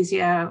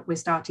Indonesia. We're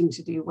starting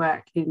to do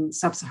work in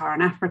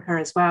sub-Saharan Africa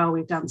as well.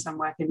 We've done some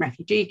work in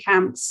refugee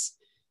camps.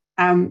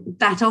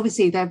 That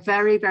obviously they're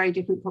very, very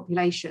different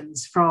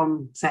populations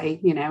from, say,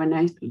 you know,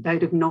 a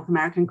load of North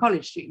American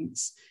college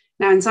students.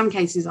 Now, in some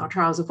cases, our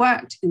trials have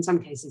worked. In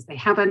some cases, they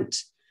haven't.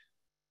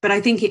 But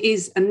I think it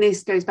is, and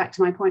this goes back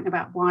to my point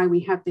about why we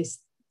have this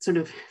sort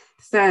of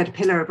third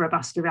pillar of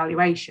robust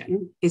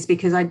evaluation, is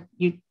because I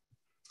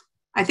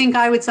think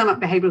I would sum up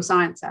behavioural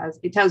science as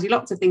it tells you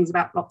lots of things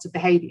about lots of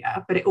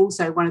behaviour, but it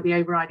also, one of the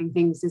overriding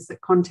things is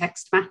that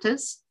context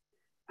matters.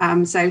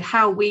 So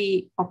how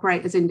we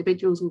operate as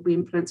individuals will be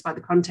influenced by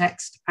the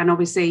context. And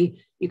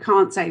obviously, you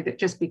can't say that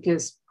just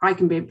because I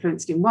can be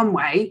influenced in one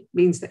way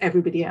means that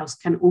everybody else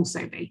can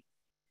also be.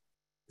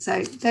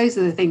 So those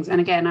are the things. And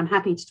again, I'm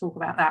happy to talk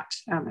about that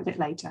a bit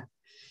later.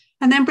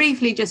 And then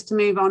briefly, just to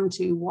move on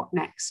to what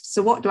next.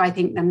 So what do I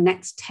think the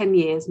next 10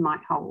 years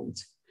might hold?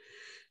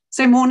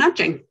 So more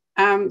nudging.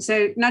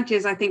 So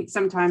nudges, I think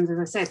sometimes, as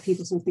I said,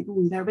 people sort of think,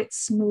 oh, they're a bit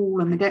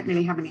small and they don't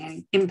really have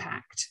any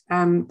impact.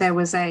 There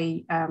was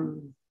a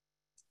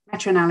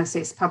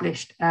meta-analysis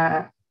published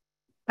about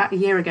a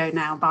year ago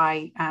now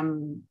by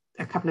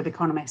a couple of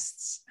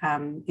economists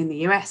in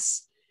the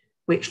US,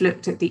 which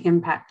looked at the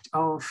impact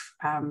of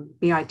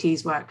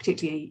BIT's work,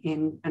 particularly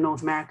in a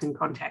North American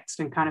context,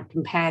 and kind of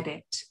compared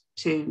it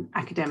to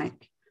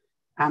academic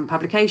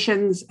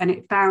publications. And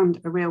it found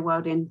a real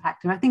world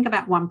impact of, I think,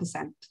 about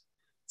 1%.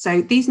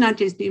 So these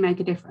nudges do make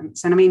a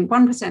difference. And I mean,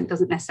 1%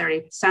 doesn't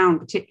necessarily sound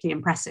particularly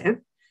impressive.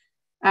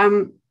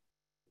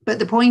 But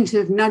the point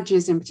of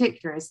nudges in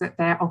particular is that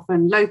they're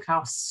often low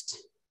cost,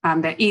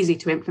 they're easy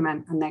to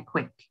implement, and they're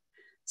quick.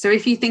 So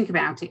if you think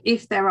about it,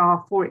 if there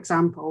are, for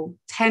example,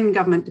 10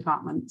 government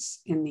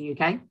departments in the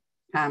UK,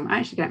 I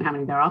actually don't know how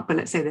many there are, but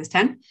let's say there's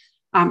 10,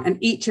 and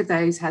each of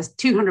those has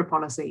 200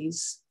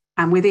 policies.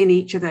 And within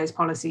each of those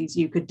policies,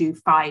 you could do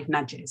 5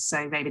 nudges.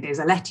 So maybe there's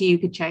a letter you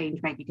could change,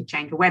 maybe you could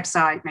change a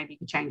website, maybe you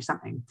could change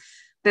something.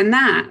 Then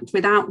that,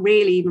 without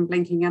really even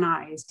blinking an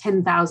eye, is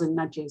 10,000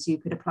 nudges you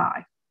could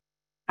apply.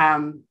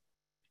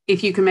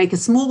 If you can make a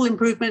small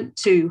improvement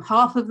to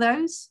half of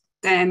those,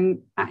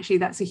 then actually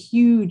that's a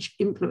huge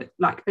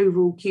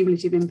overall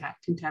cumulative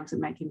impact in terms of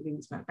making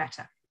things work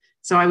better.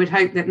 So I would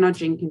hope that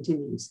nudging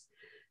continues.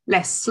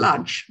 Less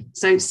sludge.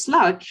 So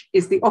sludge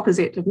is the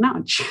opposite of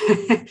nudge.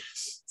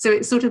 So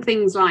it's sort of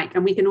things like,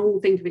 and we can all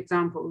think of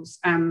examples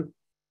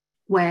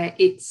where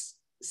it's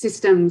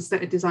systems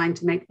that are designed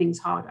to make things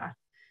harder.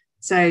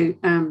 So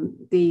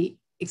the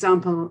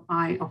example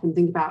I often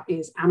think about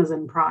is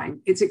Amazon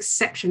Prime. It's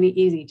exceptionally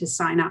easy to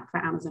sign up for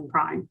Amazon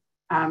Prime.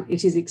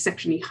 It is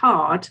exceptionally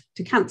hard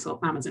to cancel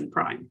Amazon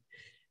Prime.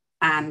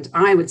 And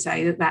I would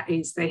say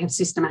that they have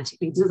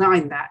systematically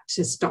designed that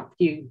to stop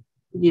you,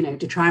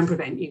 to try and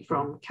prevent you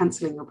from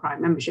cancelling your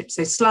Prime membership.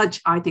 So sludge,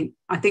 I think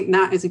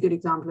that is a good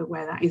example of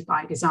where that is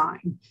by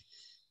design.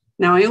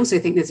 Now, I also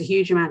think there's a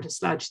huge amount of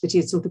sludge that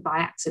is sort of by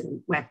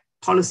accident, where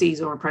policies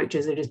or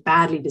approaches are just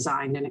badly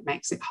designed and it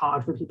makes it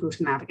hard for people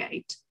to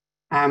navigate.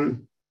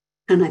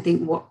 And I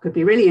think what could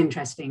be really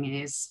interesting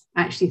is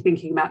actually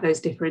thinking about those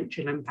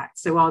differential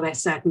impacts. So are there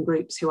certain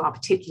groups who are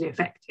particularly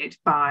affected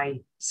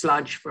by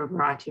sludge for a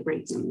variety of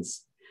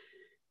reasons?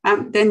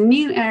 There are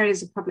new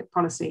areas of public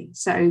policy.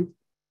 So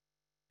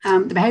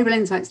the Behavioural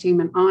Insights team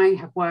and I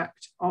have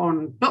worked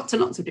on lots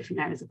and lots of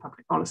different areas of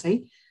public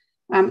policy.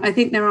 I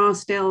think there are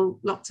still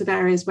lots of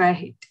areas where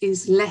it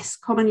is less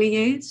commonly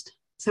used.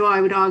 So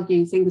I would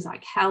argue things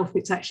like health,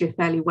 it's actually a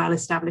fairly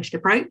well-established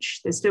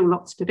approach. There's still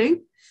lots to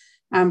do.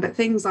 But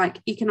things like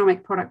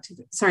economic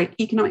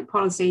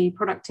policy,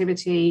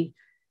 productivity,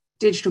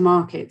 digital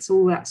markets,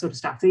 all that sort of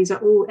stuff. These are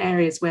all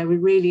areas where we're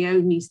really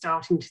only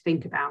starting to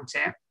think about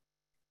it.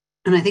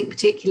 And I think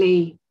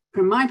particularly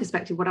from my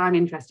perspective, what I'm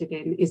interested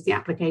in is the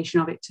application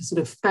of it to sort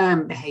of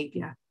firm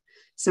behaviour.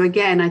 So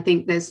again, I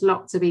think there's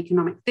lots of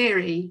economic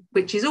theory,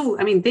 which is all,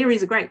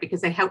 theories are great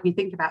because they help you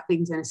think about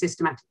things in a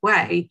systematic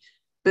way,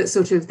 but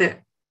sort of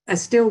that are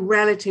still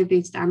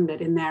relatively standard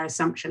in their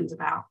assumptions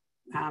about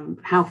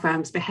how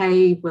firms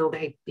behave. Will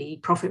they be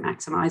profit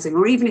maximising?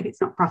 Or even if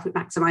it's not profit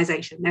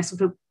maximisation, they're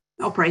sort of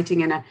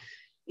operating in a,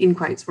 in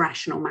quotes,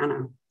 rational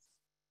manner.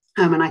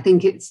 And I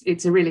think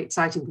it's a really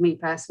exciting, for me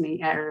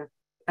personally, area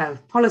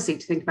of policy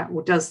to think about,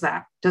 well, does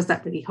that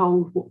really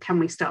hold? What can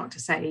we start to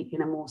say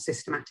in a more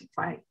systematic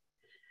way?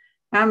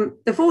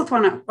 The fourth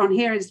one on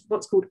here is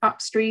what's called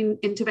upstream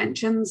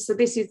interventions. So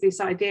this is this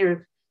idea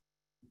of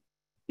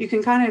you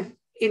can kind of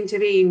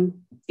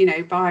intervene,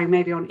 by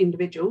maybe on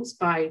individuals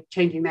by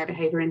changing their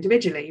behaviour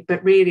individually,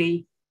 but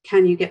really,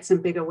 can you get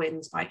some bigger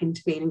wins by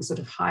intervening sort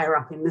of higher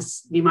up in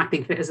this? You might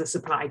think of it as a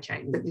supply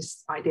chain, but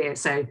this idea.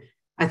 So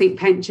I think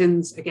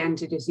pensions, again,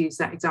 to just use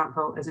that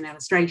example as an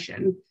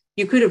illustration,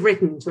 you could have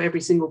written to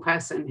every single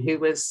person who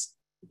was,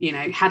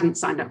 hadn't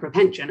signed up for a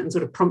pension and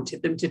sort of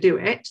prompted them to do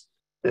it.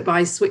 But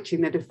by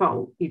switching the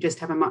default, you just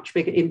have a much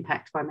bigger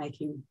impact by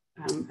making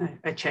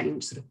a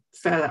change sort of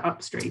further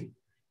upstream.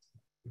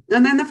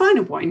 And then the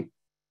final point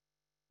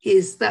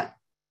is that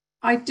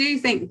I do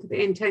think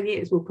that in 10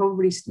 years, we'll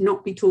probably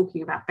not be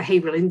talking about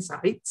behavioural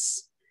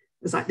insights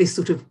as like this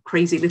sort of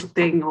crazy little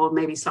thing or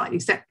maybe slightly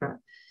separate,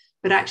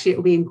 but actually it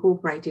will be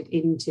incorporated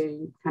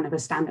into kind of a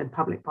standard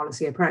public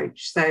policy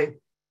approach. So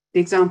the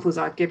examples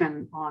I've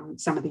given on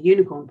some of the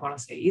unicorn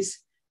policies,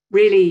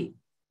 really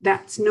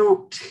that's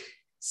not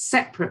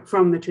separate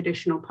from the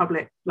traditional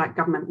public, like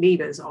government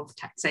levers of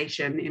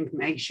taxation,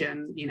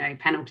 information,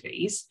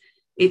 penalties.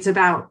 It's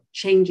about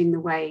changing the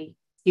way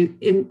you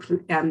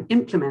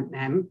implement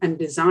them and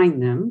design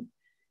them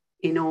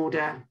in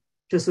order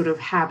to sort of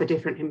have a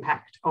different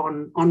impact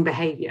on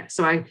behaviour.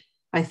 So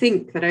I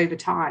think that over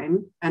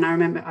time, and I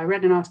remember I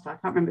read an article, I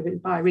can't remember who it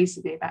was by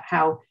recently, about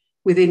how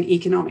within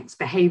economics,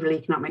 behavioural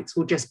economics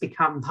will just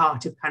become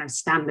part of kind of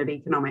standard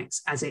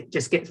economics as it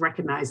just gets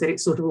recognised that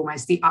it's sort of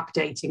almost the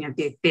updating of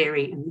the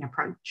theory and the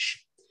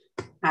approach.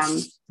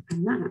 And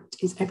that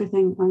is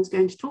everything I was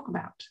going to talk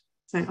about.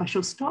 So I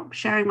shall stop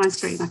sharing my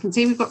screen. I can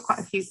see we've got quite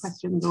a few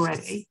questions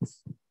already.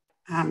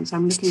 So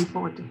I'm looking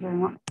forward to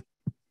hearing what.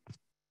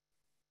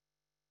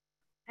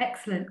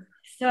 Excellent.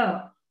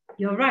 So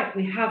you're right,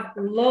 we have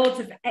loads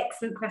of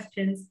excellent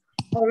questions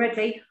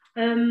already.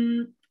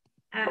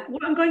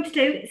 What I'm going to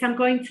do is I'm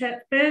going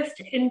to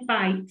first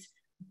invite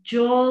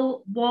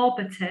Joel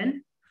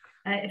Warburton,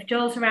 if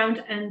Joel's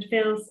around and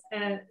feels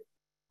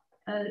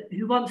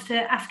who wants to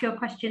ask your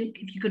question,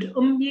 if you could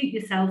unmute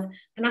yourself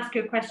and ask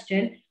your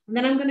question. And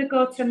then I'm going to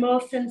go to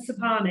Mohsen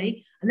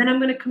Sapani, and then I'm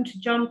going to come to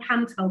John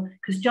Pantel,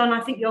 because John,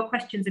 I think your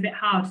question's a bit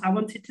hard, so I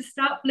wanted to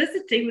start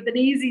Felicity with an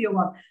easier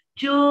one.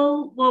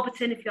 Joel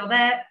Warburton, if you're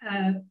there,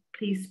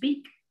 please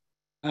speak.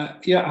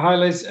 Yeah, hi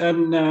Liz,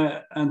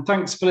 and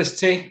thanks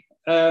Felicity.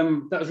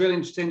 That was really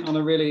interesting on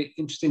a really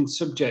interesting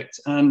subject,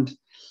 and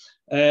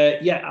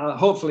yeah, I'll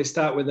hopefully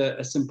start with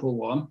a simple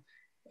one.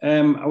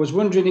 I was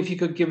wondering if you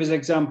could give us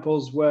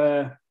examples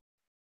where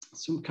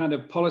some kind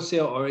of policy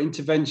or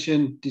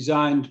intervention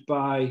designed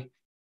by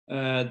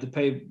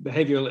the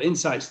behavioural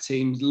insights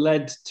teams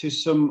led to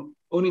some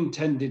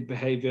unintended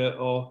behaviour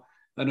or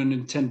an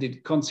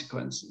unintended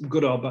consequence,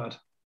 good or bad.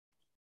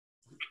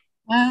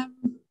 I'm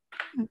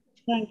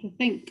trying to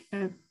think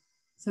of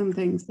some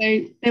things.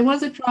 So there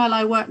was a trial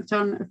I worked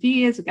on a few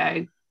years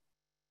ago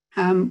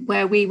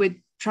where we were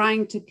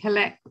trying to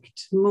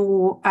collect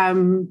more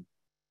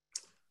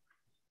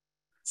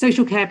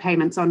social care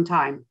payments on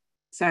time.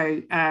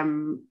 So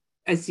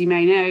as you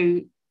may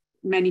know,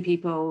 many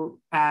people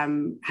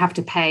have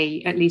to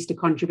pay at least a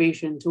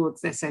contribution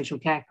towards their social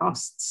care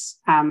costs.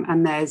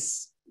 And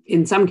there's,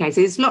 in some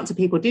cases, lots of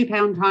people do pay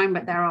on time,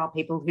 but there are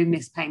people who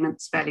miss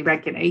payments fairly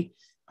regularly.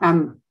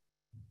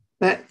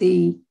 But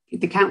the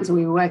council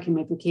we were working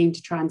with were keen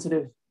to try and sort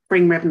of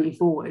bring revenue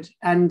forward.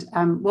 And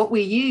what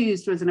we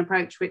used was an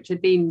approach which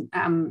had been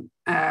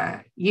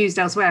used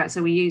elsewhere.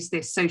 So we used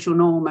this social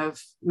norm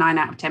of 9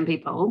 out of 10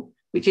 people,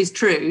 which is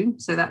true.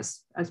 So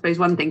that's, I suppose,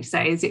 one thing to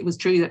say is it was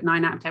true that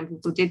 9 out of 10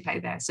 people did pay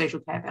their social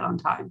care bill on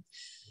time.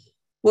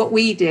 What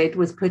we did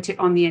was put it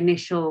on the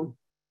initial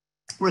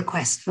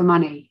request for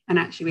money. And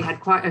actually we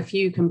had quite a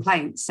few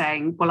complaints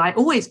saying, well, I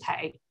always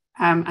pay.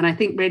 And I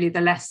think really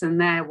the lesson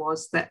there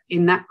was that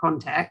in that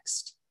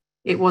context,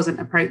 it wasn't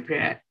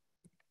appropriate.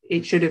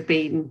 It should have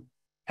been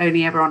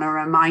only ever on a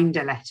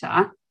reminder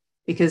letter,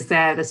 because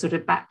they're the sort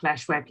of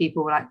backlash where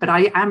people were like, but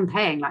I am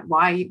paying, like,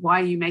 why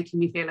are you making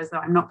me feel as though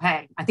I'm not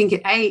paying? I think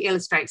it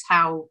illustrates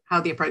how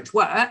the approach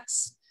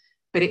works,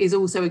 but it is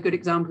also a good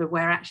example of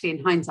where actually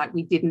in hindsight,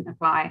 we didn't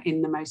apply it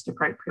in the most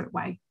appropriate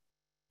way.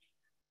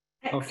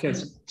 Okay,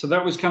 so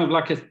that was kind of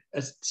like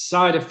a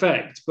side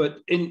effect, but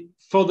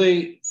for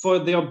the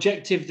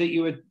objective that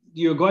you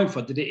were going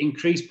for, did it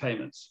increase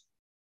payments?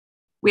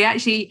 We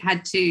actually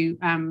had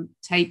to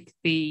take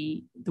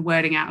the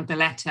wording out of the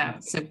letter,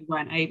 so we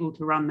weren't able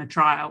to run the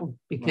trial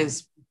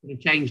because we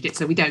changed it.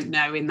 So we don't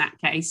know in that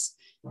case.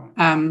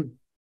 Right.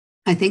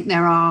 I think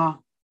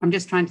I'm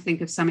just trying to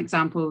think of some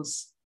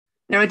examples.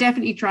 There are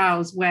definitely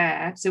trials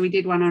where, so we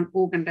did one on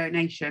organ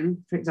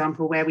donation, for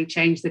example, where we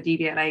changed the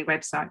DVLA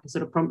website to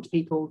sort of prompt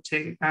people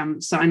to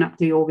sign up to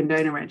the organ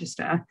donor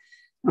register.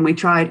 And we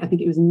tried, I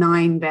think it was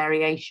 9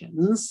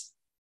 variations.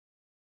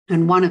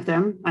 And one of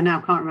them, I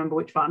now can't remember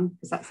which one,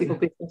 because that's the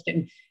obvious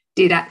question,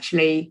 did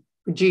actually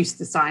reduce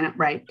the sign-up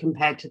rate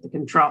compared to the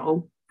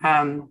control.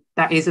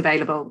 That is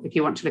available if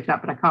you want to look it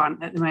up, but I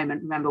can't at the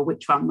moment remember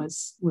which one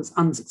was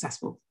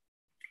unsuccessful.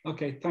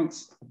 Okay,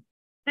 thanks.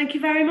 Thank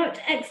you very much.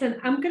 Excellent.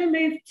 I'm going to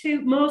move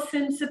to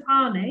Mohsen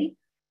Sapani.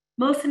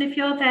 Mohsen, if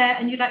you're there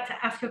and you'd like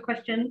to ask your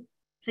question,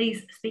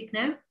 please speak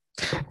now.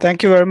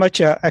 Thank you very much.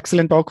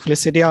 Excellent talk,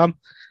 Felicity. I'm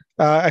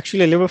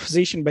actually a liver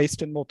physician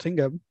based in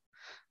Nottingham,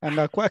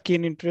 and quite a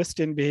keen interest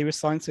in behavior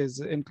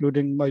sciences,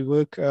 including my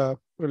work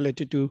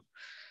related to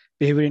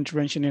behavior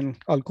intervention in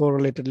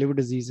alcohol-related liver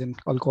disease and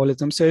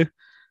alcoholism. So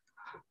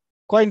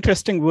quite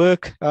interesting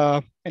work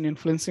in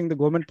influencing the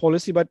government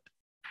policy. But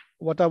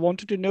what I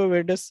wanted to know,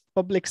 where does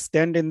public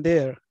stand in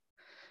there?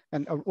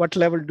 And at what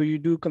level do you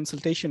do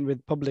consultation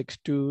with public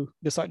to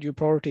decide your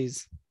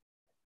priorities?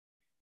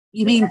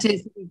 You mean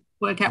to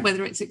work out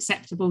whether it's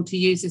acceptable to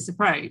use this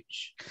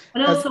approach?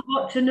 And also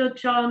what to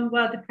nudge on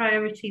where the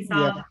priorities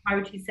are, the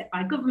priorities set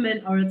by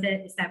government, or is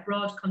there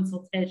broad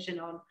consultation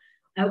on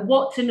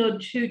what to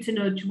nudge, who to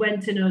nudge,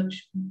 when to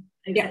nudge,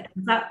 etc.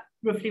 Is that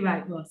roughly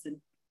right, Mohsen?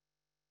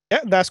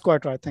 Yeah, that's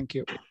quite right. Thank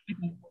you.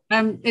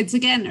 It's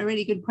again a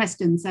really good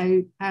question.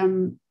 So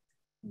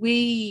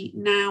we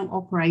now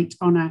operate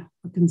on a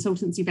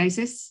consultancy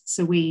basis.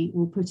 So we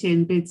will put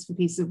in bids for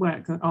pieces of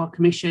work that are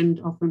commissioned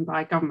often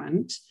by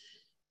government.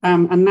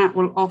 And that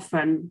will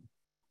often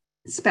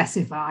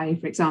specify,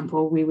 for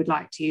example, we would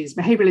like to use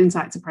behavioural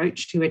insights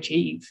approach to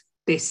achieve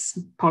this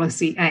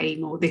policy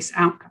aim or this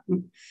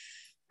outcome.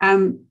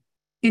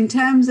 In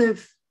terms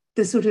of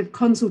the sort of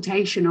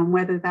consultation on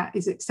whether that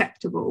is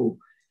acceptable,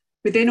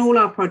 within all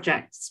our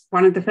projects,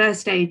 one of the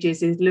first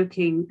stages is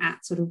looking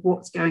at sort of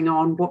what's going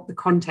on, what the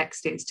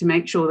context is, to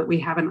make sure that we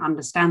have an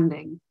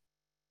understanding.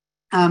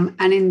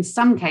 And in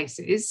some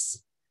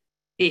cases,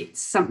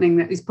 it's something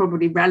that is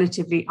probably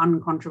relatively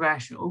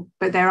uncontroversial,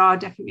 but there are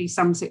definitely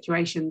some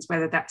situations,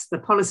 whether that's the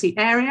policy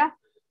area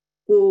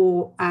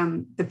or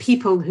the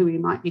people who we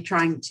might be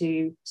trying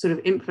to sort of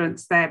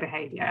influence their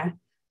behaviour,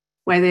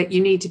 where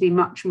you need to be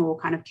much more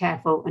kind of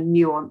careful and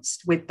nuanced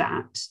with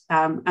that.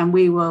 And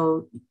we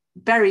will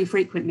very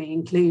frequently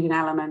include an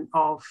element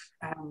of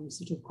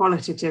sort of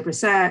qualitative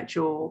research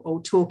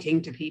or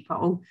talking to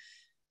people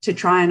to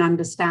try and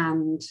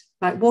understand,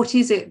 like, what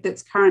is it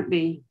that's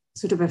currently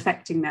sort of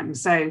affecting them?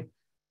 So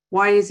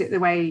why is it the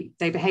way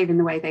they behave in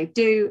the way they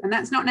do? And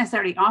that's not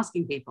necessarily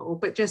asking people,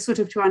 but just sort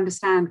of to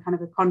understand kind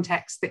of the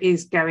context that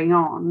is going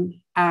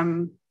on.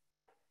 And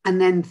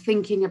then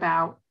thinking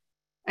about,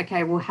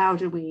 okay, well, how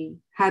do we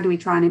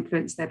try and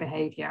influence their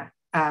behaviour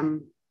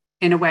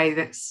in a way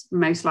that's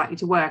most likely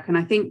to work? And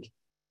I think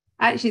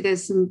actually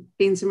there's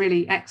been some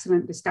really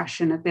excellent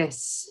discussion of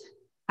this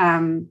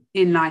in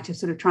light of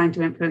sort of trying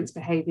to influence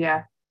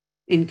behaviour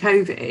in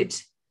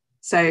COVID.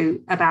 So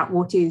about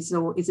what is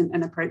or isn't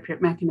an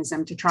appropriate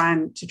mechanism to try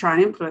and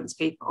influence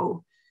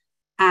people.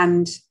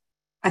 And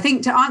I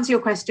think to answer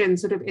your question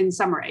sort of in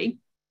summary,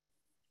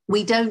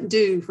 we don't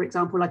do, for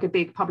example, like a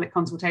big public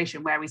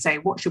consultation where we say,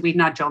 what should we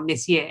nudge on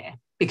this year?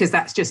 Because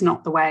that's just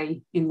not the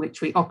way in which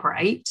we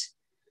operate.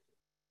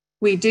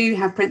 We do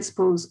have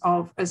principles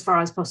of, as far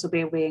as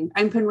possible, being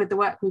open with the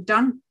work we've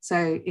done.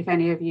 So if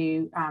any of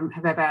you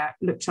have ever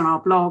looked on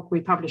our blog,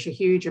 we publish a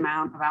huge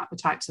amount about the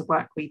types of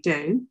work we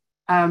do.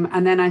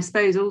 And then I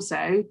suppose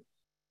also,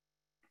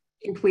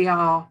 if we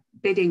are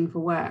bidding for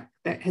work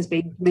that has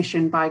been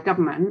commissioned by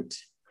government,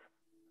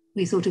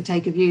 we sort of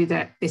take a view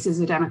that this is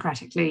a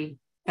democratically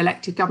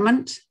elected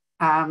government,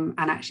 and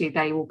actually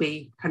they will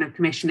be kind of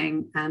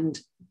commissioning and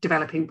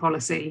developing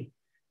policy,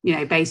 you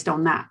know, based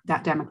on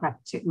that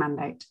democratic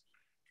mandate.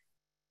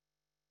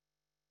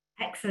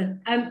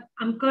 Excellent.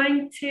 I'm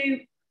going to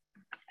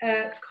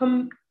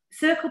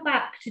circle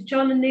back to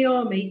John and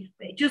Naomi,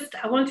 but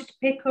I wanted to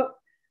pick up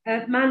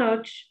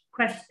Manoj's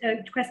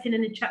question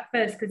in the chat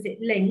first, because it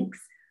links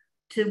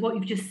to what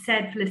you've just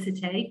said,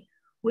 Felicity,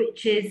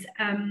 which is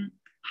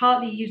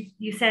partly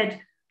you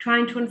said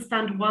trying to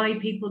understand why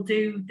people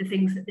do the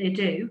things that they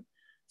do.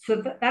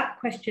 So that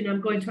question,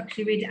 I'm going to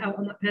actually read it out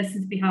on that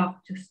person's behalf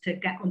just to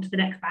get onto the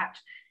next batch,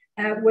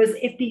 was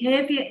if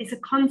behaviour is a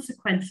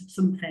consequence of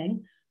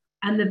something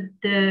and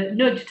the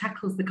nudge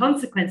tackles the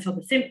consequence or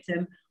the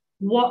symptom,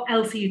 what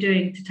else are you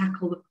doing to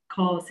tackle the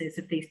causes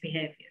of these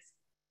behaviours?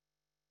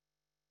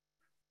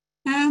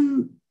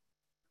 I'm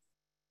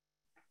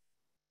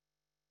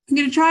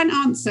going to try and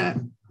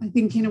answer, I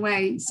think, in a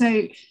way.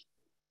 So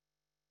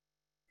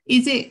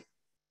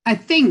I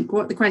think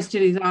what the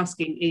question is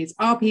asking is,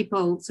 are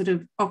people sort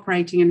of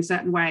operating in a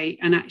certain way,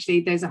 and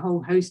actually there's a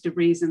whole host of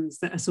reasons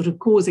that are sort of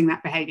causing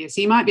that behaviour?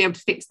 So you might be able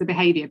to fix the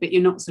behaviour, but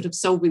you're not sort of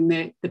solving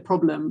the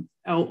problem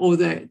or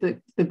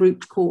the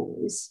root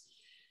cause.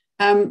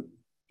 And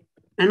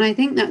I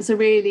think that's a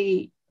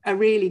really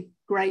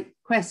great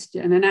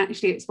question. And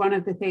actually it's one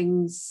of the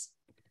things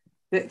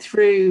that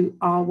through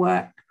our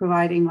work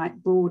providing like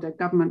broader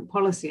government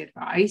policy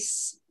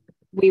advice,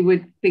 we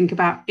would think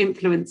about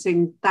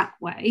influencing that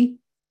way.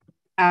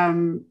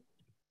 The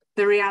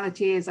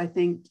reality is, I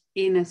think,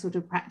 in a sort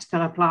of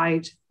practical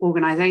applied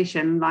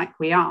organisation like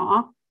we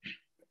are,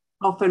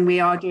 often we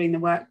are doing the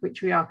work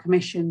which we are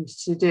commissioned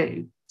to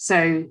do.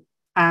 So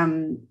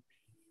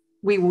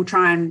we will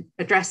try and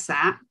address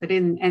that, but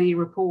in any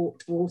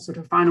report or sort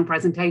of final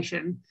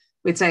presentation,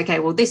 we'd say, okay,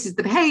 well, this is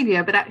the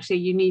behaviour, but actually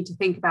you need to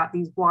think about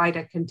these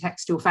wider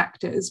contextual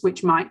factors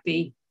which might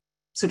be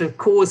sort of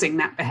causing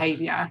that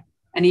behaviour.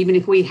 And even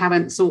if we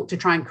haven't sought to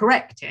try and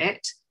correct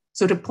it,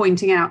 sort of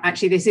pointing out,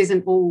 actually, this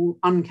isn't all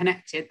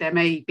unconnected. There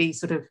may be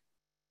sort of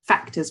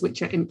factors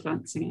which are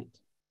influencing it.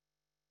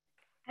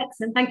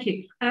 Excellent, thank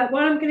you.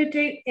 What I'm going to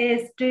do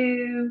is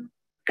I'm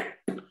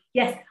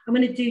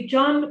going to do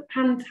John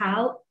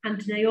Pantal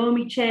and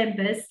Naomi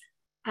Chambers.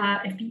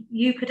 If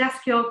you could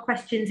ask your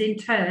questions in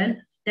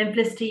turn, then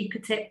Felicity, you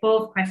could take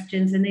both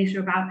questions, and these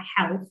are about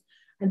health.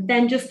 And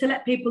then just to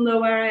let people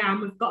know where I am,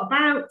 we've got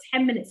about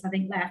 10 minutes, I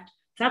think, left.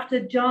 So after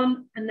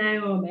John and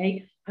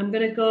Naomi, I'm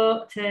going to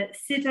go to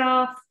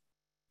Siddharth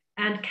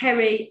and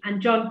Kerry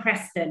and John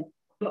Preston.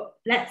 But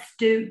let's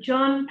do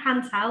John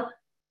Pantal.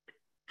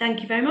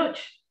 Thank you very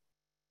much.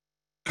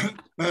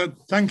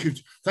 Thank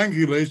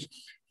you, Liz.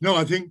 No,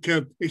 I think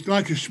it's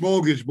like a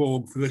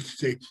smorgasbord,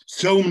 Felicity.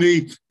 So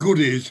many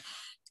goodies.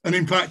 And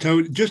in fact, I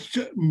would just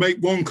make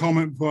one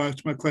comment before I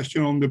ask my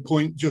question on the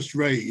point just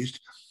raised,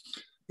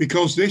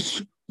 because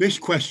this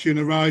question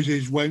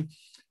arises with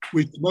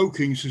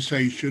smoking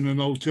cessation and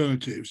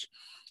alternatives.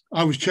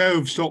 I was chair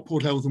of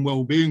Stockport Health and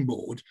Wellbeing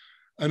Board,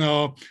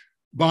 and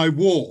by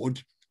ward,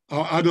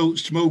 our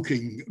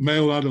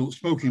male adult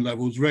smoking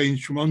levels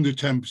ranged from under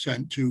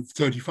 10% to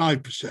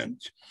 35%.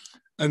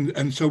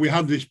 And so we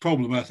have this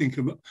problem, I think,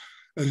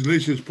 as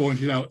Liz has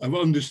pointed out, of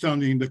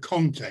understanding the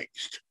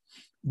context,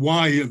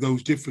 why are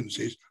those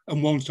differences,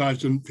 and one size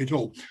doesn't fit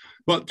all.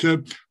 But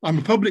I'm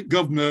a public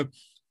governor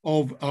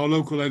of our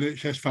local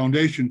NHS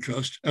Foundation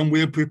Trust, and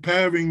we're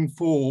preparing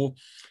for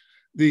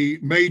the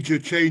major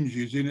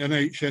changes in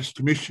NHS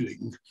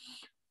commissioning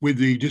with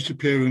the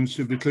disappearance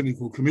of the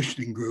clinical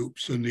commissioning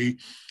groups and the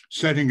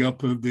setting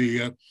up of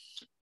the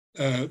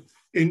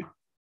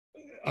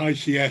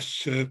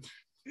ICS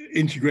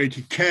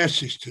integrated care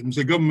systems.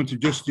 The government have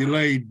just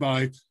delayed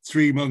by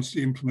 3 months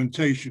the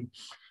implementation.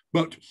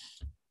 But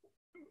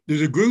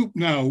there's a group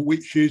now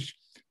which is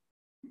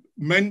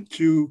meant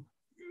to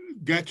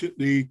get at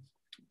the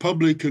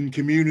public and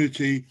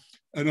community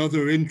and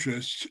other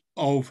interests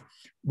of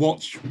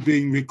what's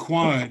being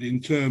required in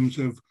terms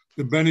of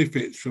the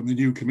benefits from the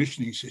new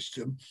commissioning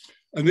system.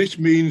 And this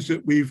means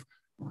that we've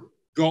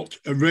got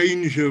a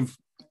range of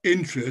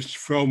interests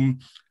from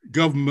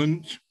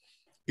government,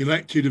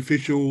 elected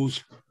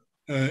officials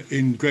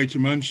in Greater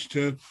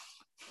Manchester,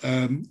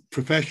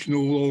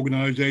 professional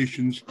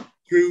organisations,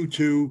 through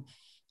to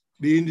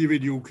the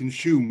individual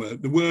consumer.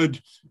 The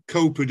word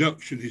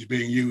co-production is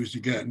being used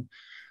again.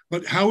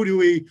 But how do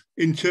we,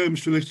 in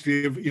terms,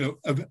 Felicity,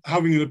 of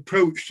having an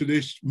approach to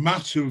this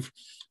massive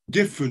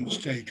different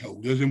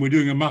stakeholders, and we're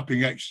doing a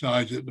mapping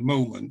exercise at the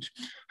moment,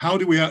 how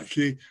do we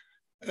actually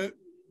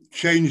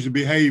change the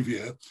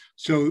behaviour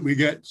so that we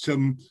get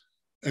some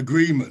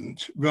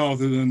agreement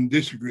rather than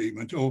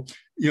disagreement? Or,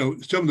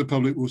 some of the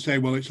public will say,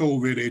 well, it's all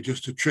really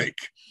just a trick.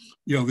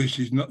 This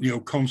is not,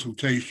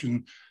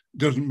 consultation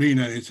doesn't mean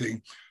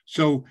anything.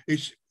 So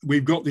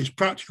we've got this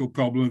practical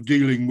problem of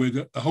dealing with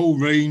a whole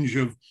range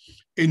of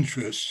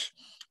interests,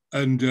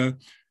 and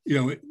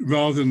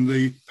rather than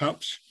the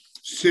perhaps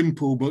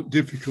simple but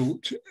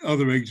difficult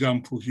other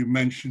examples you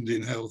mentioned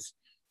in health.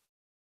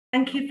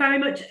 Thank you very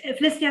much.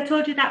 Felicity, I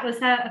told you that was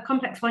a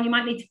complex one. You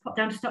might need to pop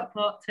down to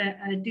Stockport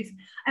to do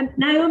some.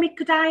 Naomi,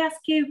 could I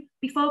ask you,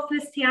 before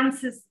Felicity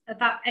answers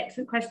that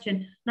excellent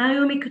question,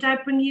 Naomi, could I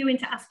bring you in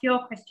to ask your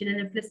question, and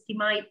then Felicity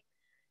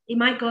it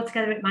might go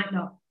together, it might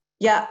not.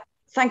 Yeah.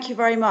 Thank you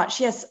very much.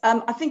 Yes,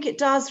 I think it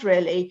does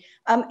really.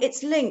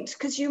 It's linked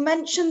because you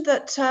mentioned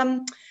that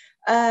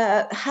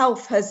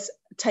health has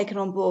taken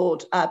on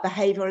board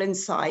behavioural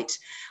insight,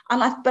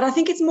 but I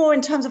think it's more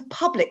in terms of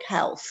public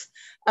health,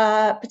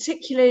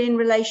 particularly in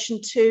relation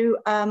to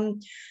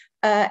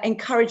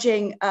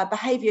encouraging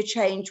behaviour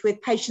change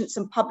with patients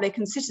and public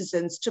and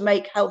citizens to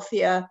make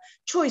healthier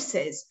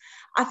choices.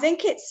 I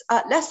think it's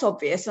less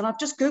obvious, and I've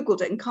just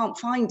Googled it and can't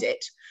find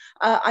it.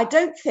 I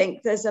don't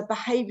think there's a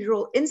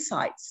behavioural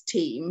insights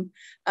team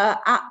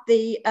at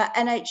the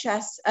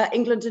NHS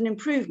England and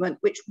Improvement,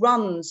 which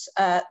runs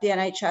the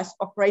NHS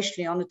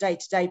operationally on a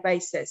day-to-day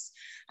basis.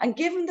 And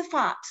given the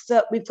fact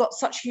that we've got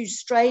such huge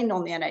strain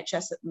on the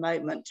NHS at the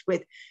moment,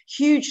 with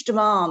huge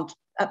demand,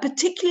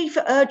 particularly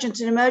for urgent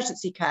and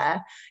emergency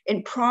care,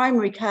 in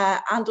primary care,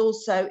 and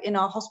also in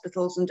our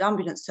hospitals and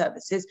ambulance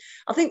services,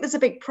 I think there's a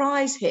big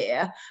prize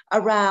here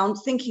around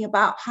thinking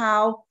about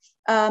how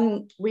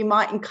we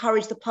might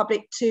encourage the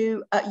public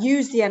to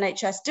use the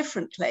NHS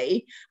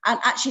differently, and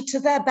actually to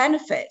their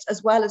benefit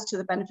as well as to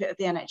the benefit of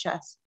the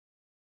NHS.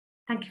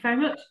 Thank you very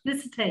much.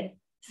 Felicity,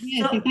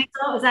 yes, sort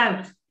us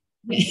out.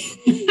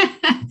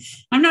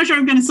 I'm not sure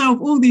I'm going to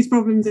solve all these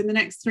problems in the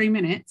next 3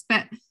 minutes,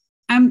 but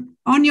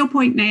on your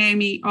point,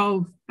 Naomi,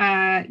 of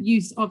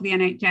use of the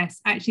NHS,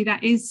 actually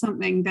that is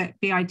something that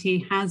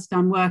BIT has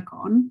done work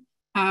on.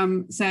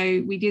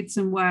 So we did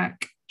some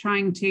work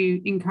trying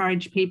to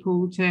encourage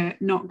people to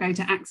not go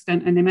to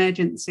accident and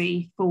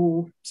emergency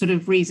for sort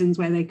of reasons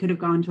where they could have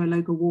gone to a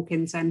local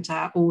walk-in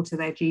centre or to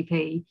their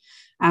GP.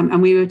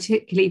 And we were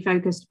particularly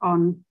focused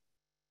on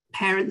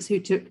parents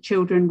who took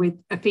children with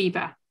a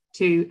fever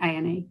to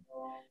A&E.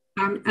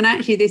 And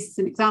actually, this is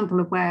an example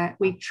of where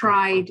we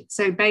tried,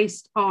 so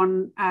based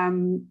on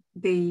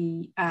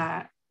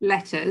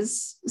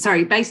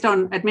based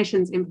on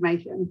admissions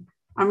information.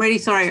 I'm really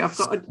sorry, I've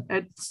got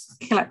a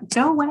killer.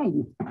 Go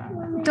away.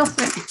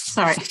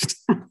 Sorry.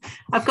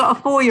 I've got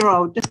a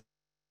 4-year-old.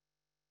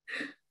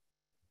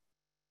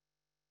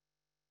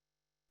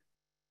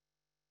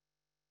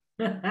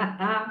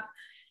 I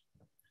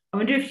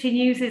wonder if she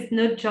uses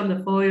nudge on the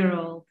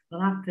 4-year-old.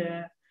 We'll have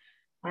to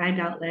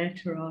find out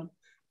later on.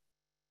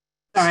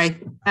 Sorry,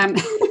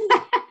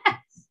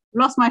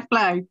 lost my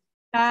flow.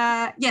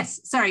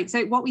 Yes, sorry.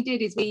 So what we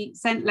did is we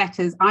sent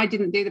letters. I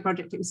didn't do the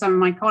project, it was some of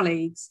my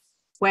colleagues,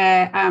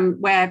 where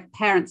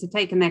parents had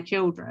taken their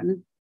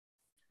children.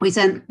 We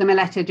sent them a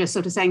letter just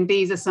sort of saying,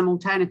 these are some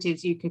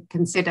alternatives you could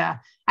consider.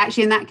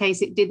 Actually, in that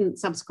case, it didn't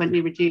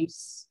subsequently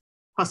reduce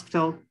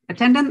hospital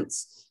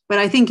attendance, but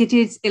I think it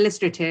is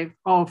illustrative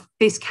of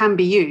this can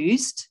be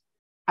used.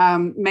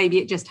 Maybe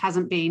it just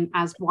hasn't been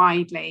as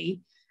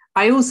widely.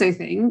 I also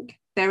think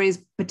there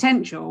is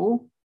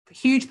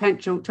huge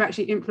potential to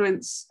actually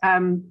influence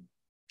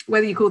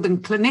whether you call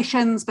them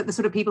clinicians, but the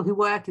sort of people who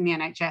work in the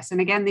NHS.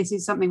 And again, this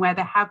is something where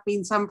there have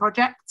been some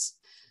projects.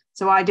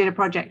 So I did a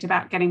project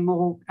about getting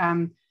more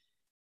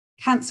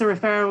cancer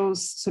referrals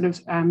sort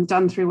of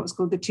done through what's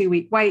called the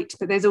 2-week wait,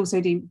 but there's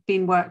also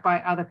been work by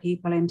other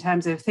people in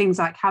terms of things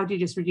like how do you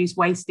just reduce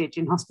wastage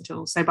in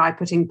hospitals? So by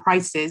putting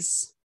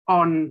prices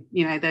on,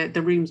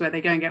 the rooms where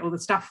they go and get all the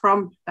stuff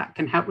from, that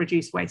can help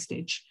reduce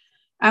wastage.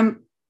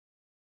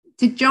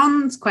 To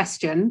John's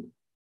question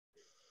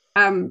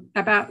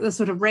about the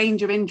sort of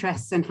range of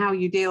interests and how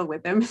you deal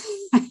with them,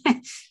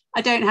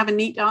 I don't have a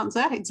neat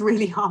answer. It's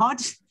really hard.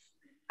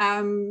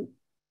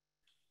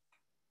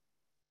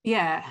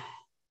 Yeah,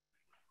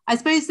 I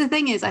suppose the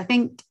thing is, I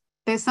think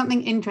there's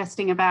something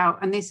interesting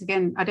about, and this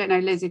again, I don't know,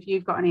 Liz, if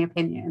you've got any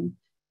opinion,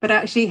 but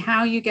actually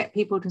how you get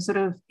people to sort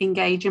of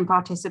engage and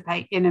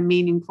participate in a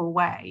meaningful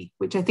way,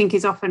 which I think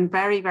is often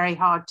very, very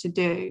hard to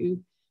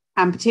do.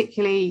 And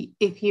particularly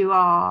if you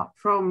are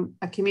from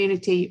a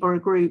community or a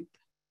group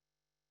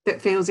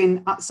that feels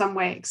in some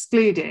way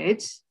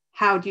excluded,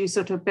 how do you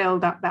sort of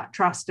build up that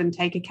trust and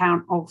take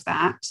account of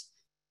that?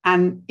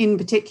 And in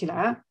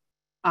particular,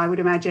 I would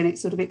imagine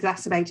it's sort of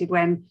exacerbated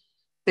when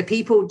the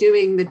people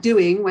doing the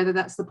doing, whether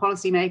that's the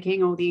policy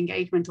making or the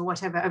engagement or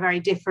whatever, are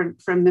very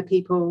different from the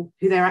people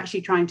who they're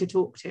actually trying to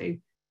talk to.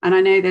 And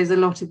I know there's a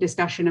lot of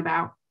discussion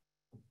about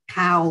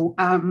how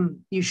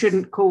you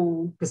shouldn't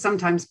call, because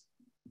sometimes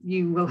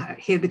you will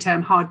hear the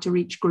term hard to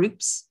reach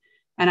groups.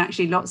 And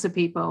actually lots of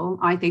people,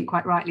 I think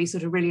quite rightly,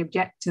 sort of really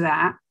object to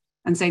that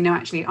and say, no,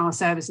 actually our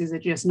services are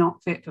just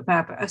not fit for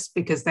purpose,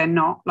 because they're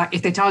not, like,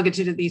 if they're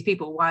targeted at these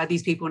people, why are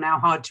these people now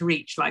hard to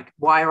reach? Like,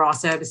 why are our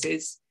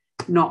services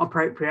not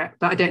appropriate?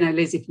 But I don't know,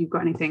 Liz, if you've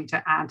got anything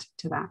to add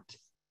to that.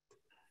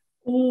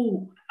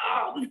 Oh,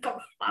 we've got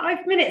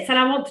 5 minutes and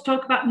I want to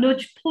talk about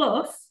Nudge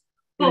Plus,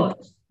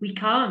 but we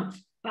can't.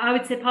 But I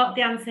would say part of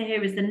the answer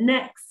here is the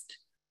next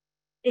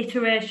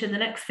iteration, the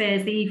next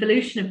phase, the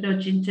evolution of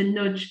Nudge into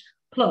Nudge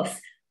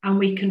Plus. And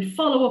we can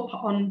follow up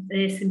on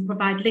this and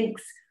provide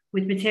links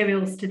with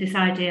materials to this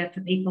idea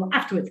for people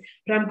afterwards.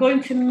 But I'm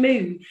going to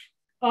move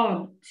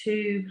on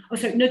to,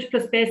 Nudge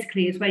Plus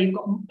basically is where you've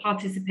got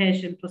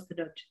participation plus the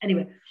nudge.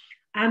 Anyway,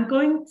 I'm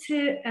going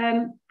to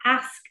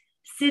ask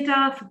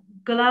Siddharth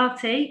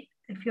Gulati,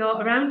 if you're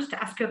around,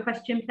 to ask your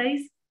question,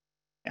 please.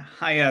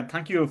 Hi,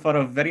 thank you for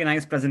a very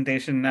nice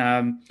presentation.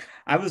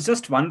 I was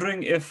just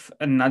wondering if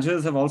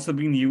nudges have also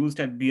been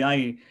used at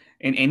BI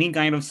in any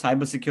kind of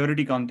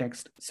cybersecurity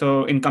context.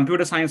 So in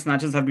computer science,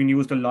 nudges have been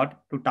used a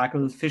lot to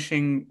tackle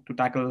phishing, to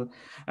tackle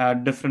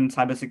different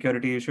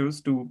cybersecurity issues,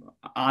 to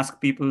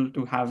ask people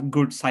to have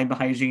good cyber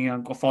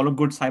hygiene or follow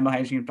good cyber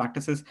hygiene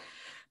practices.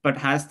 But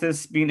has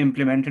this been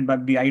implemented by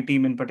BI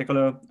team in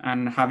particular?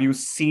 And have you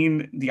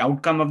seen the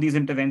outcome of these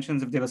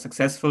interventions, if they were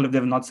successful, if they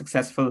were not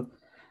successful?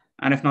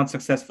 And if not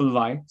successful,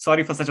 why?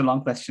 Sorry for such a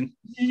long question.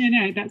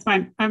 No, that's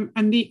fine.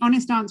 And the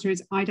honest answer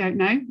is I don't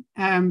know,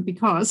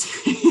 because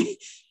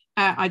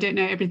I don't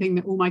know everything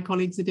that all my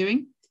colleagues are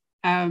doing.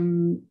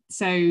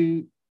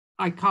 So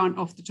I can't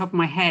off the top of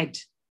my head.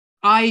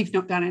 I've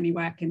not done any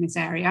work in this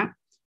area.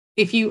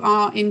 If you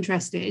are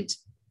interested,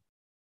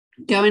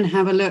 go and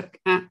have a look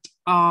at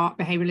our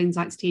Behavioural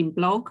Insights team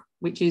blog,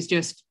 which is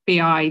just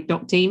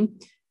bi.team.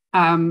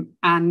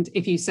 And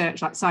if you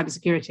search like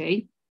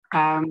cybersecurity,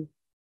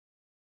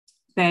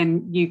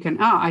 then you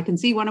can, I can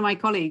see one of my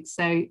colleagues.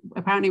 So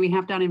apparently we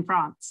have done in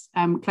France.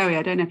 Chloe,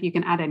 I don't know if you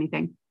can add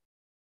anything.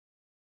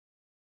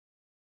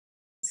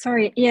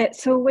 Sorry, yeah,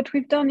 so what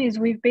we've done is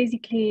we've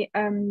basically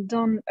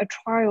done a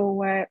trial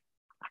where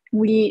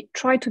we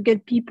try to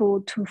get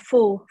people to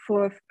fall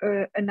for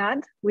an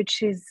ad,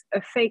 which is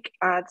a fake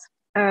ad,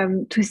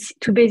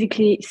 to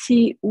basically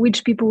see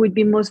which people would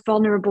be most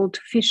vulnerable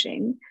to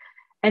phishing.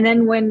 And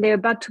then when they're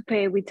about to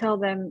pay, we tell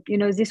them, you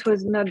know, this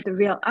was not the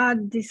real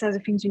ad. These are the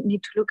things you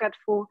need to look at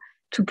for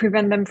to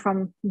prevent them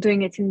from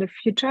doing it in the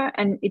future.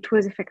 And it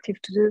was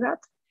effective to do that.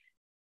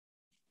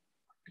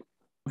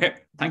 Okay,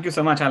 thank you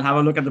so much. I'll have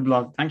a look at the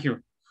blog. Thank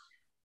you.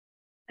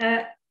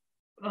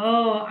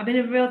 I'm in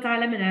a real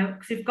dilemma now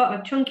because we've got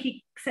a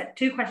chunky set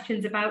 2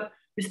 questions about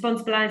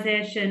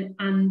responsibilization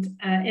and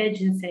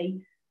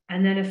agency,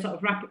 and then a sort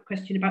of wrap-up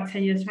question about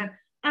 10 years' time.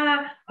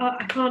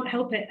 I can't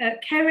help it.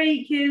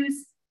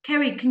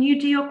 Kerry, can you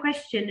do your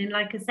question in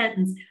like a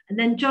sentence? And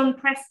then John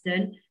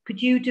Preston, could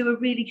you do a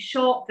really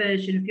short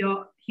version of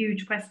your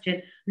huge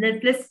question? And then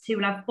Felicity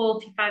will have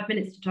 45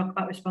 minutes to talk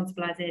about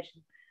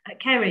responsibilization.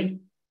 Kerry.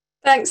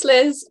 Thanks,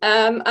 Liz.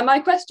 And my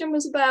question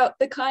was about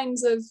the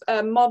kinds of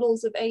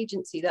models of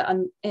agency that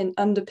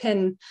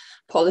underpin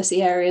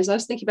policy areas. I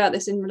was thinking about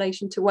this in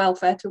relation to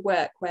welfare to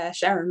work, where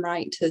Sharon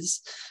Wright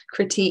has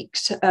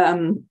critiqued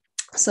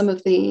some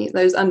of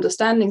those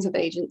understandings of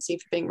agency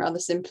for being rather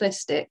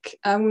simplistic.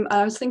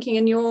 I was thinking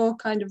in your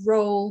kind of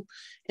role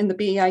in the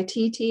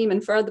BEIT team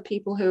and for other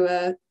people who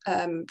are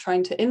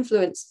trying to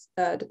influence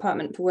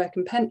Department for Work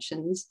and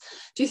Pensions,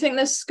 do you think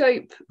there's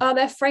scope, are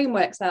there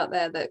frameworks out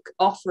there that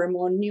offer a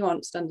more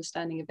nuanced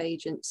understanding of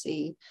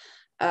agency,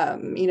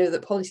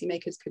 that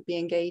policymakers could be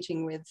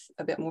engaging with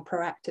a bit more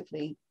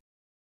proactively?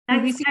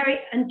 Thanks, Kerry.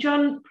 And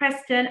John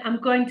Preston,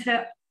 I'm going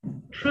to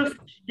trust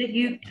that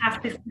you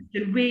ask this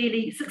question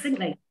really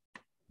succinctly.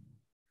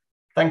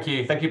 Thank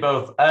you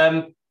both.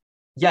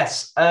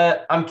 Yes,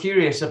 I'm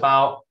curious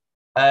about,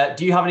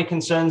 do you have any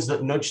concerns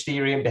that nudge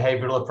theory and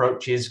behavioural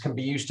approaches can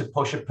be used to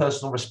push a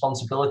personal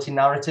responsibility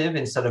narrative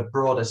instead of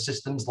broader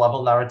systems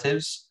level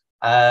narratives?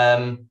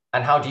 And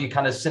how do you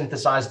kind of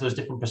synthesize those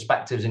different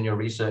perspectives in your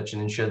research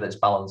and ensure that it's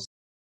balanced?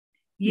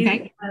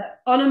 You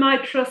honour my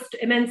trust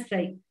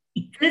immensely.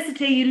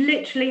 Felicity, you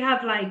literally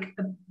have like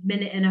a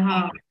minute and a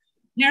half.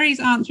 Jerry's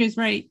answer is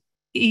very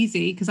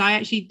easy because I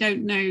actually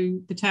don't know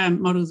the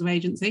term models of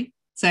agency.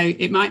 So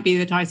it might be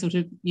that I sort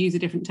of use a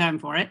different term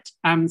for it.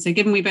 So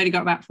given we've only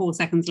got about 4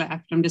 seconds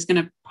left, I'm just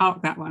going to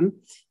park that one.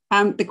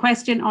 The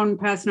question on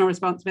personal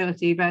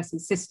responsibility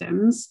versus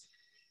systems,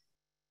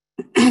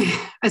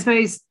 I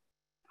suppose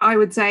I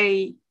would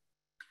say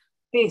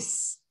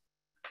this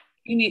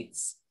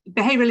unit's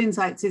behavioural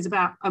insights is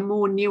about a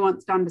more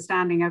nuanced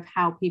understanding of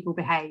how people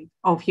behave,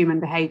 of human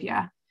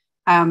behaviour.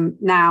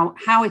 Now,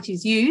 how it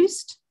is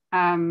used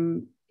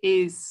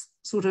is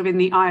sort of in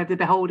the eye of the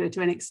beholder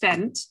to an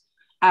extent.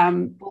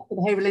 The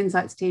behavioural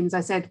insights team, as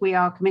I said, we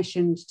are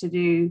commissioned to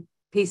do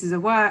pieces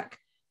of work.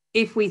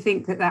 If we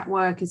think that that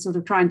work is sort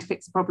of trying to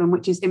fix a problem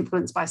which is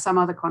influenced by some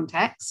other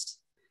context,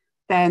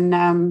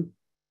 then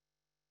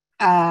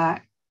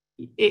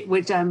it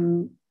would,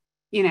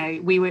 you know,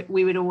 we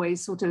would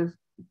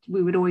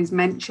always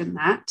mention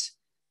that.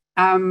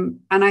 And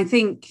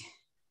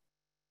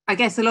I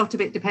guess a lot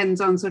of it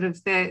depends on sort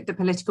of the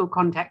political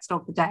context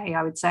of the day,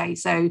 I would say.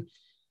 So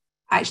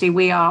actually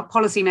we are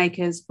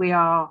policymakers,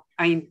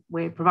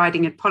 we're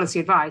providing a policy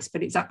advice,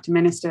 but it's up to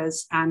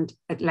ministers and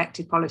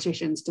elected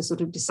politicians to sort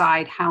of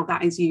decide how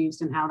that is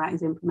used and how that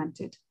is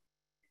implemented.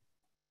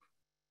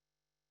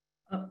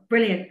 Oh,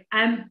 brilliant.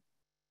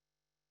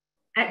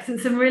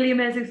 Excellent, some really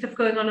amazing stuff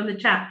going on in the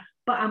chat,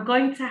 but I'm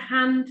going to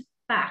hand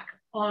back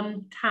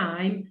on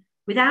time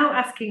without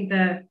asking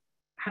the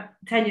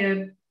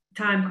tenure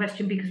time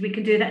question because we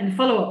can do that in the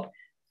follow-up.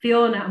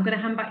 Fiona, I'm going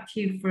to hand back to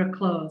you for a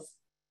close.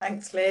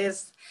 Thanks,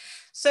 Liz.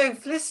 So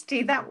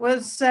Felicity, that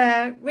was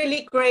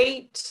really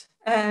great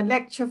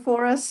lecture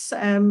for us,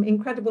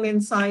 incredible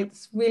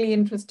insights, really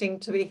interesting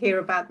to hear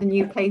about the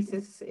new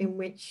places in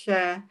which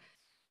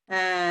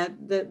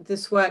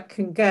this work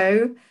can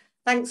go.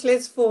 Thanks,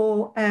 Liz,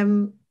 for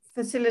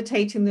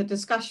facilitating the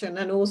discussion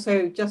and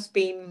also just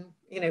been,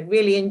 you know,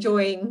 really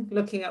enjoying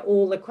looking at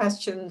all the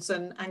questions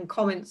and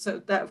comments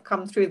that have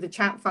come through the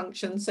chat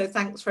function. So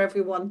thanks for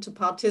everyone to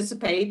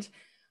participate.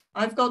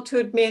 I've got to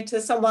admit,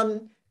 as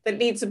someone that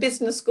leads a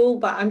business school,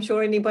 but I'm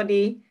sure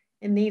anybody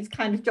in these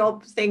kind of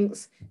jobs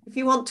thinks if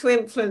you want to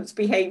influence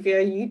behaviour,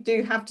 you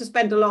do have to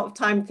spend a lot of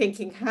time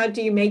thinking, how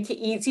do you make it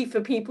easy for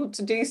people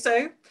to do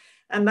so?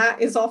 And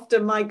that is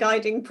often my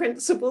guiding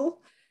principle.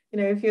 You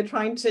know, if you're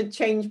trying to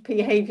change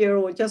behaviour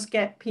or just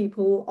get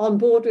people on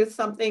board with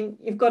something,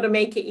 you've got to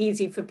make it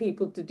easy for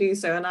people to do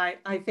so. And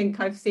I think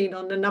I've seen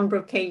on a number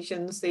of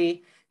occasions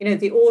the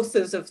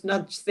authors of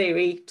nudge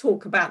theory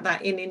talk about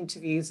that in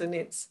interviews, and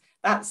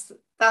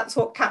that's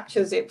what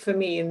captures it for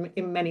me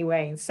in many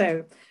ways.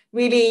 So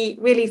really,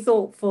 really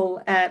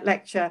thoughtful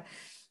lecture.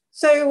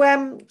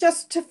 So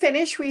just to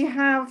finish, we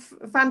have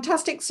a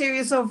fantastic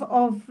series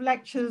of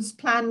lectures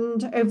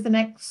planned over the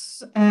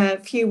next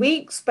few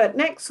weeks. But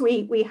next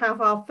week, we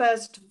have our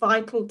first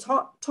Vital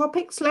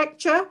Topics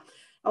lecture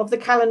of the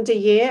calendar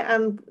year.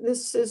 And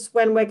this is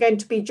when we're going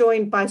to be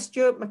joined by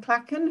Stuart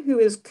McLachlan, who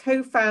is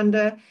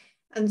co-founder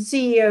and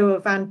CEO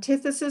of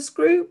Antithesis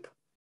Group,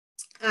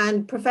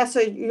 and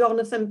Professor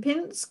Jonathan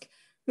Pinsk,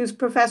 who's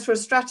Professor of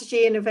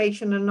Strategy,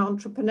 Innovation and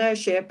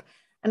Entrepreneurship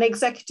and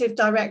Executive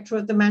Director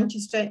of the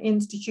Manchester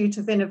Institute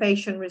of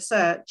Innovation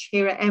Research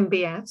here at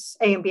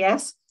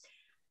AMBS.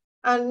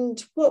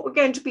 And what we're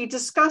going to be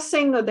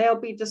discussing, or they'll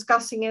be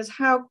discussing, is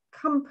how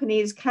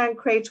companies can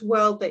create a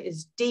world that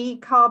is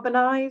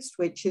decarbonised,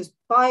 which is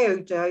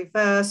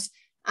biodiverse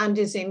and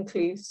is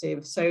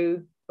inclusive.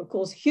 So, of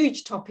course,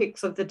 huge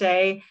topics of the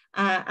day,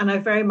 and I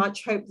very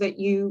much hope that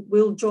you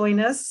will join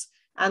us.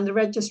 And the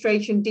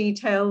registration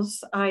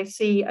details I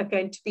see are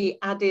going to be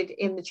added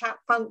in the chat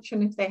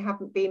function if they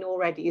haven't been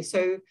already.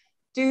 So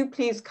do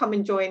please come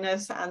and join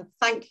us. And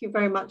thank you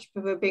very much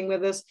for being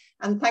with us.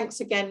 And thanks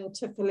again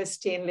to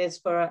Felicity and Liz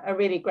for a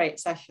really great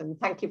session.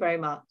 Thank you very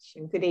much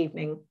and good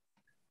evening.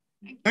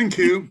 Thank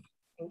you.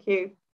 Thank you.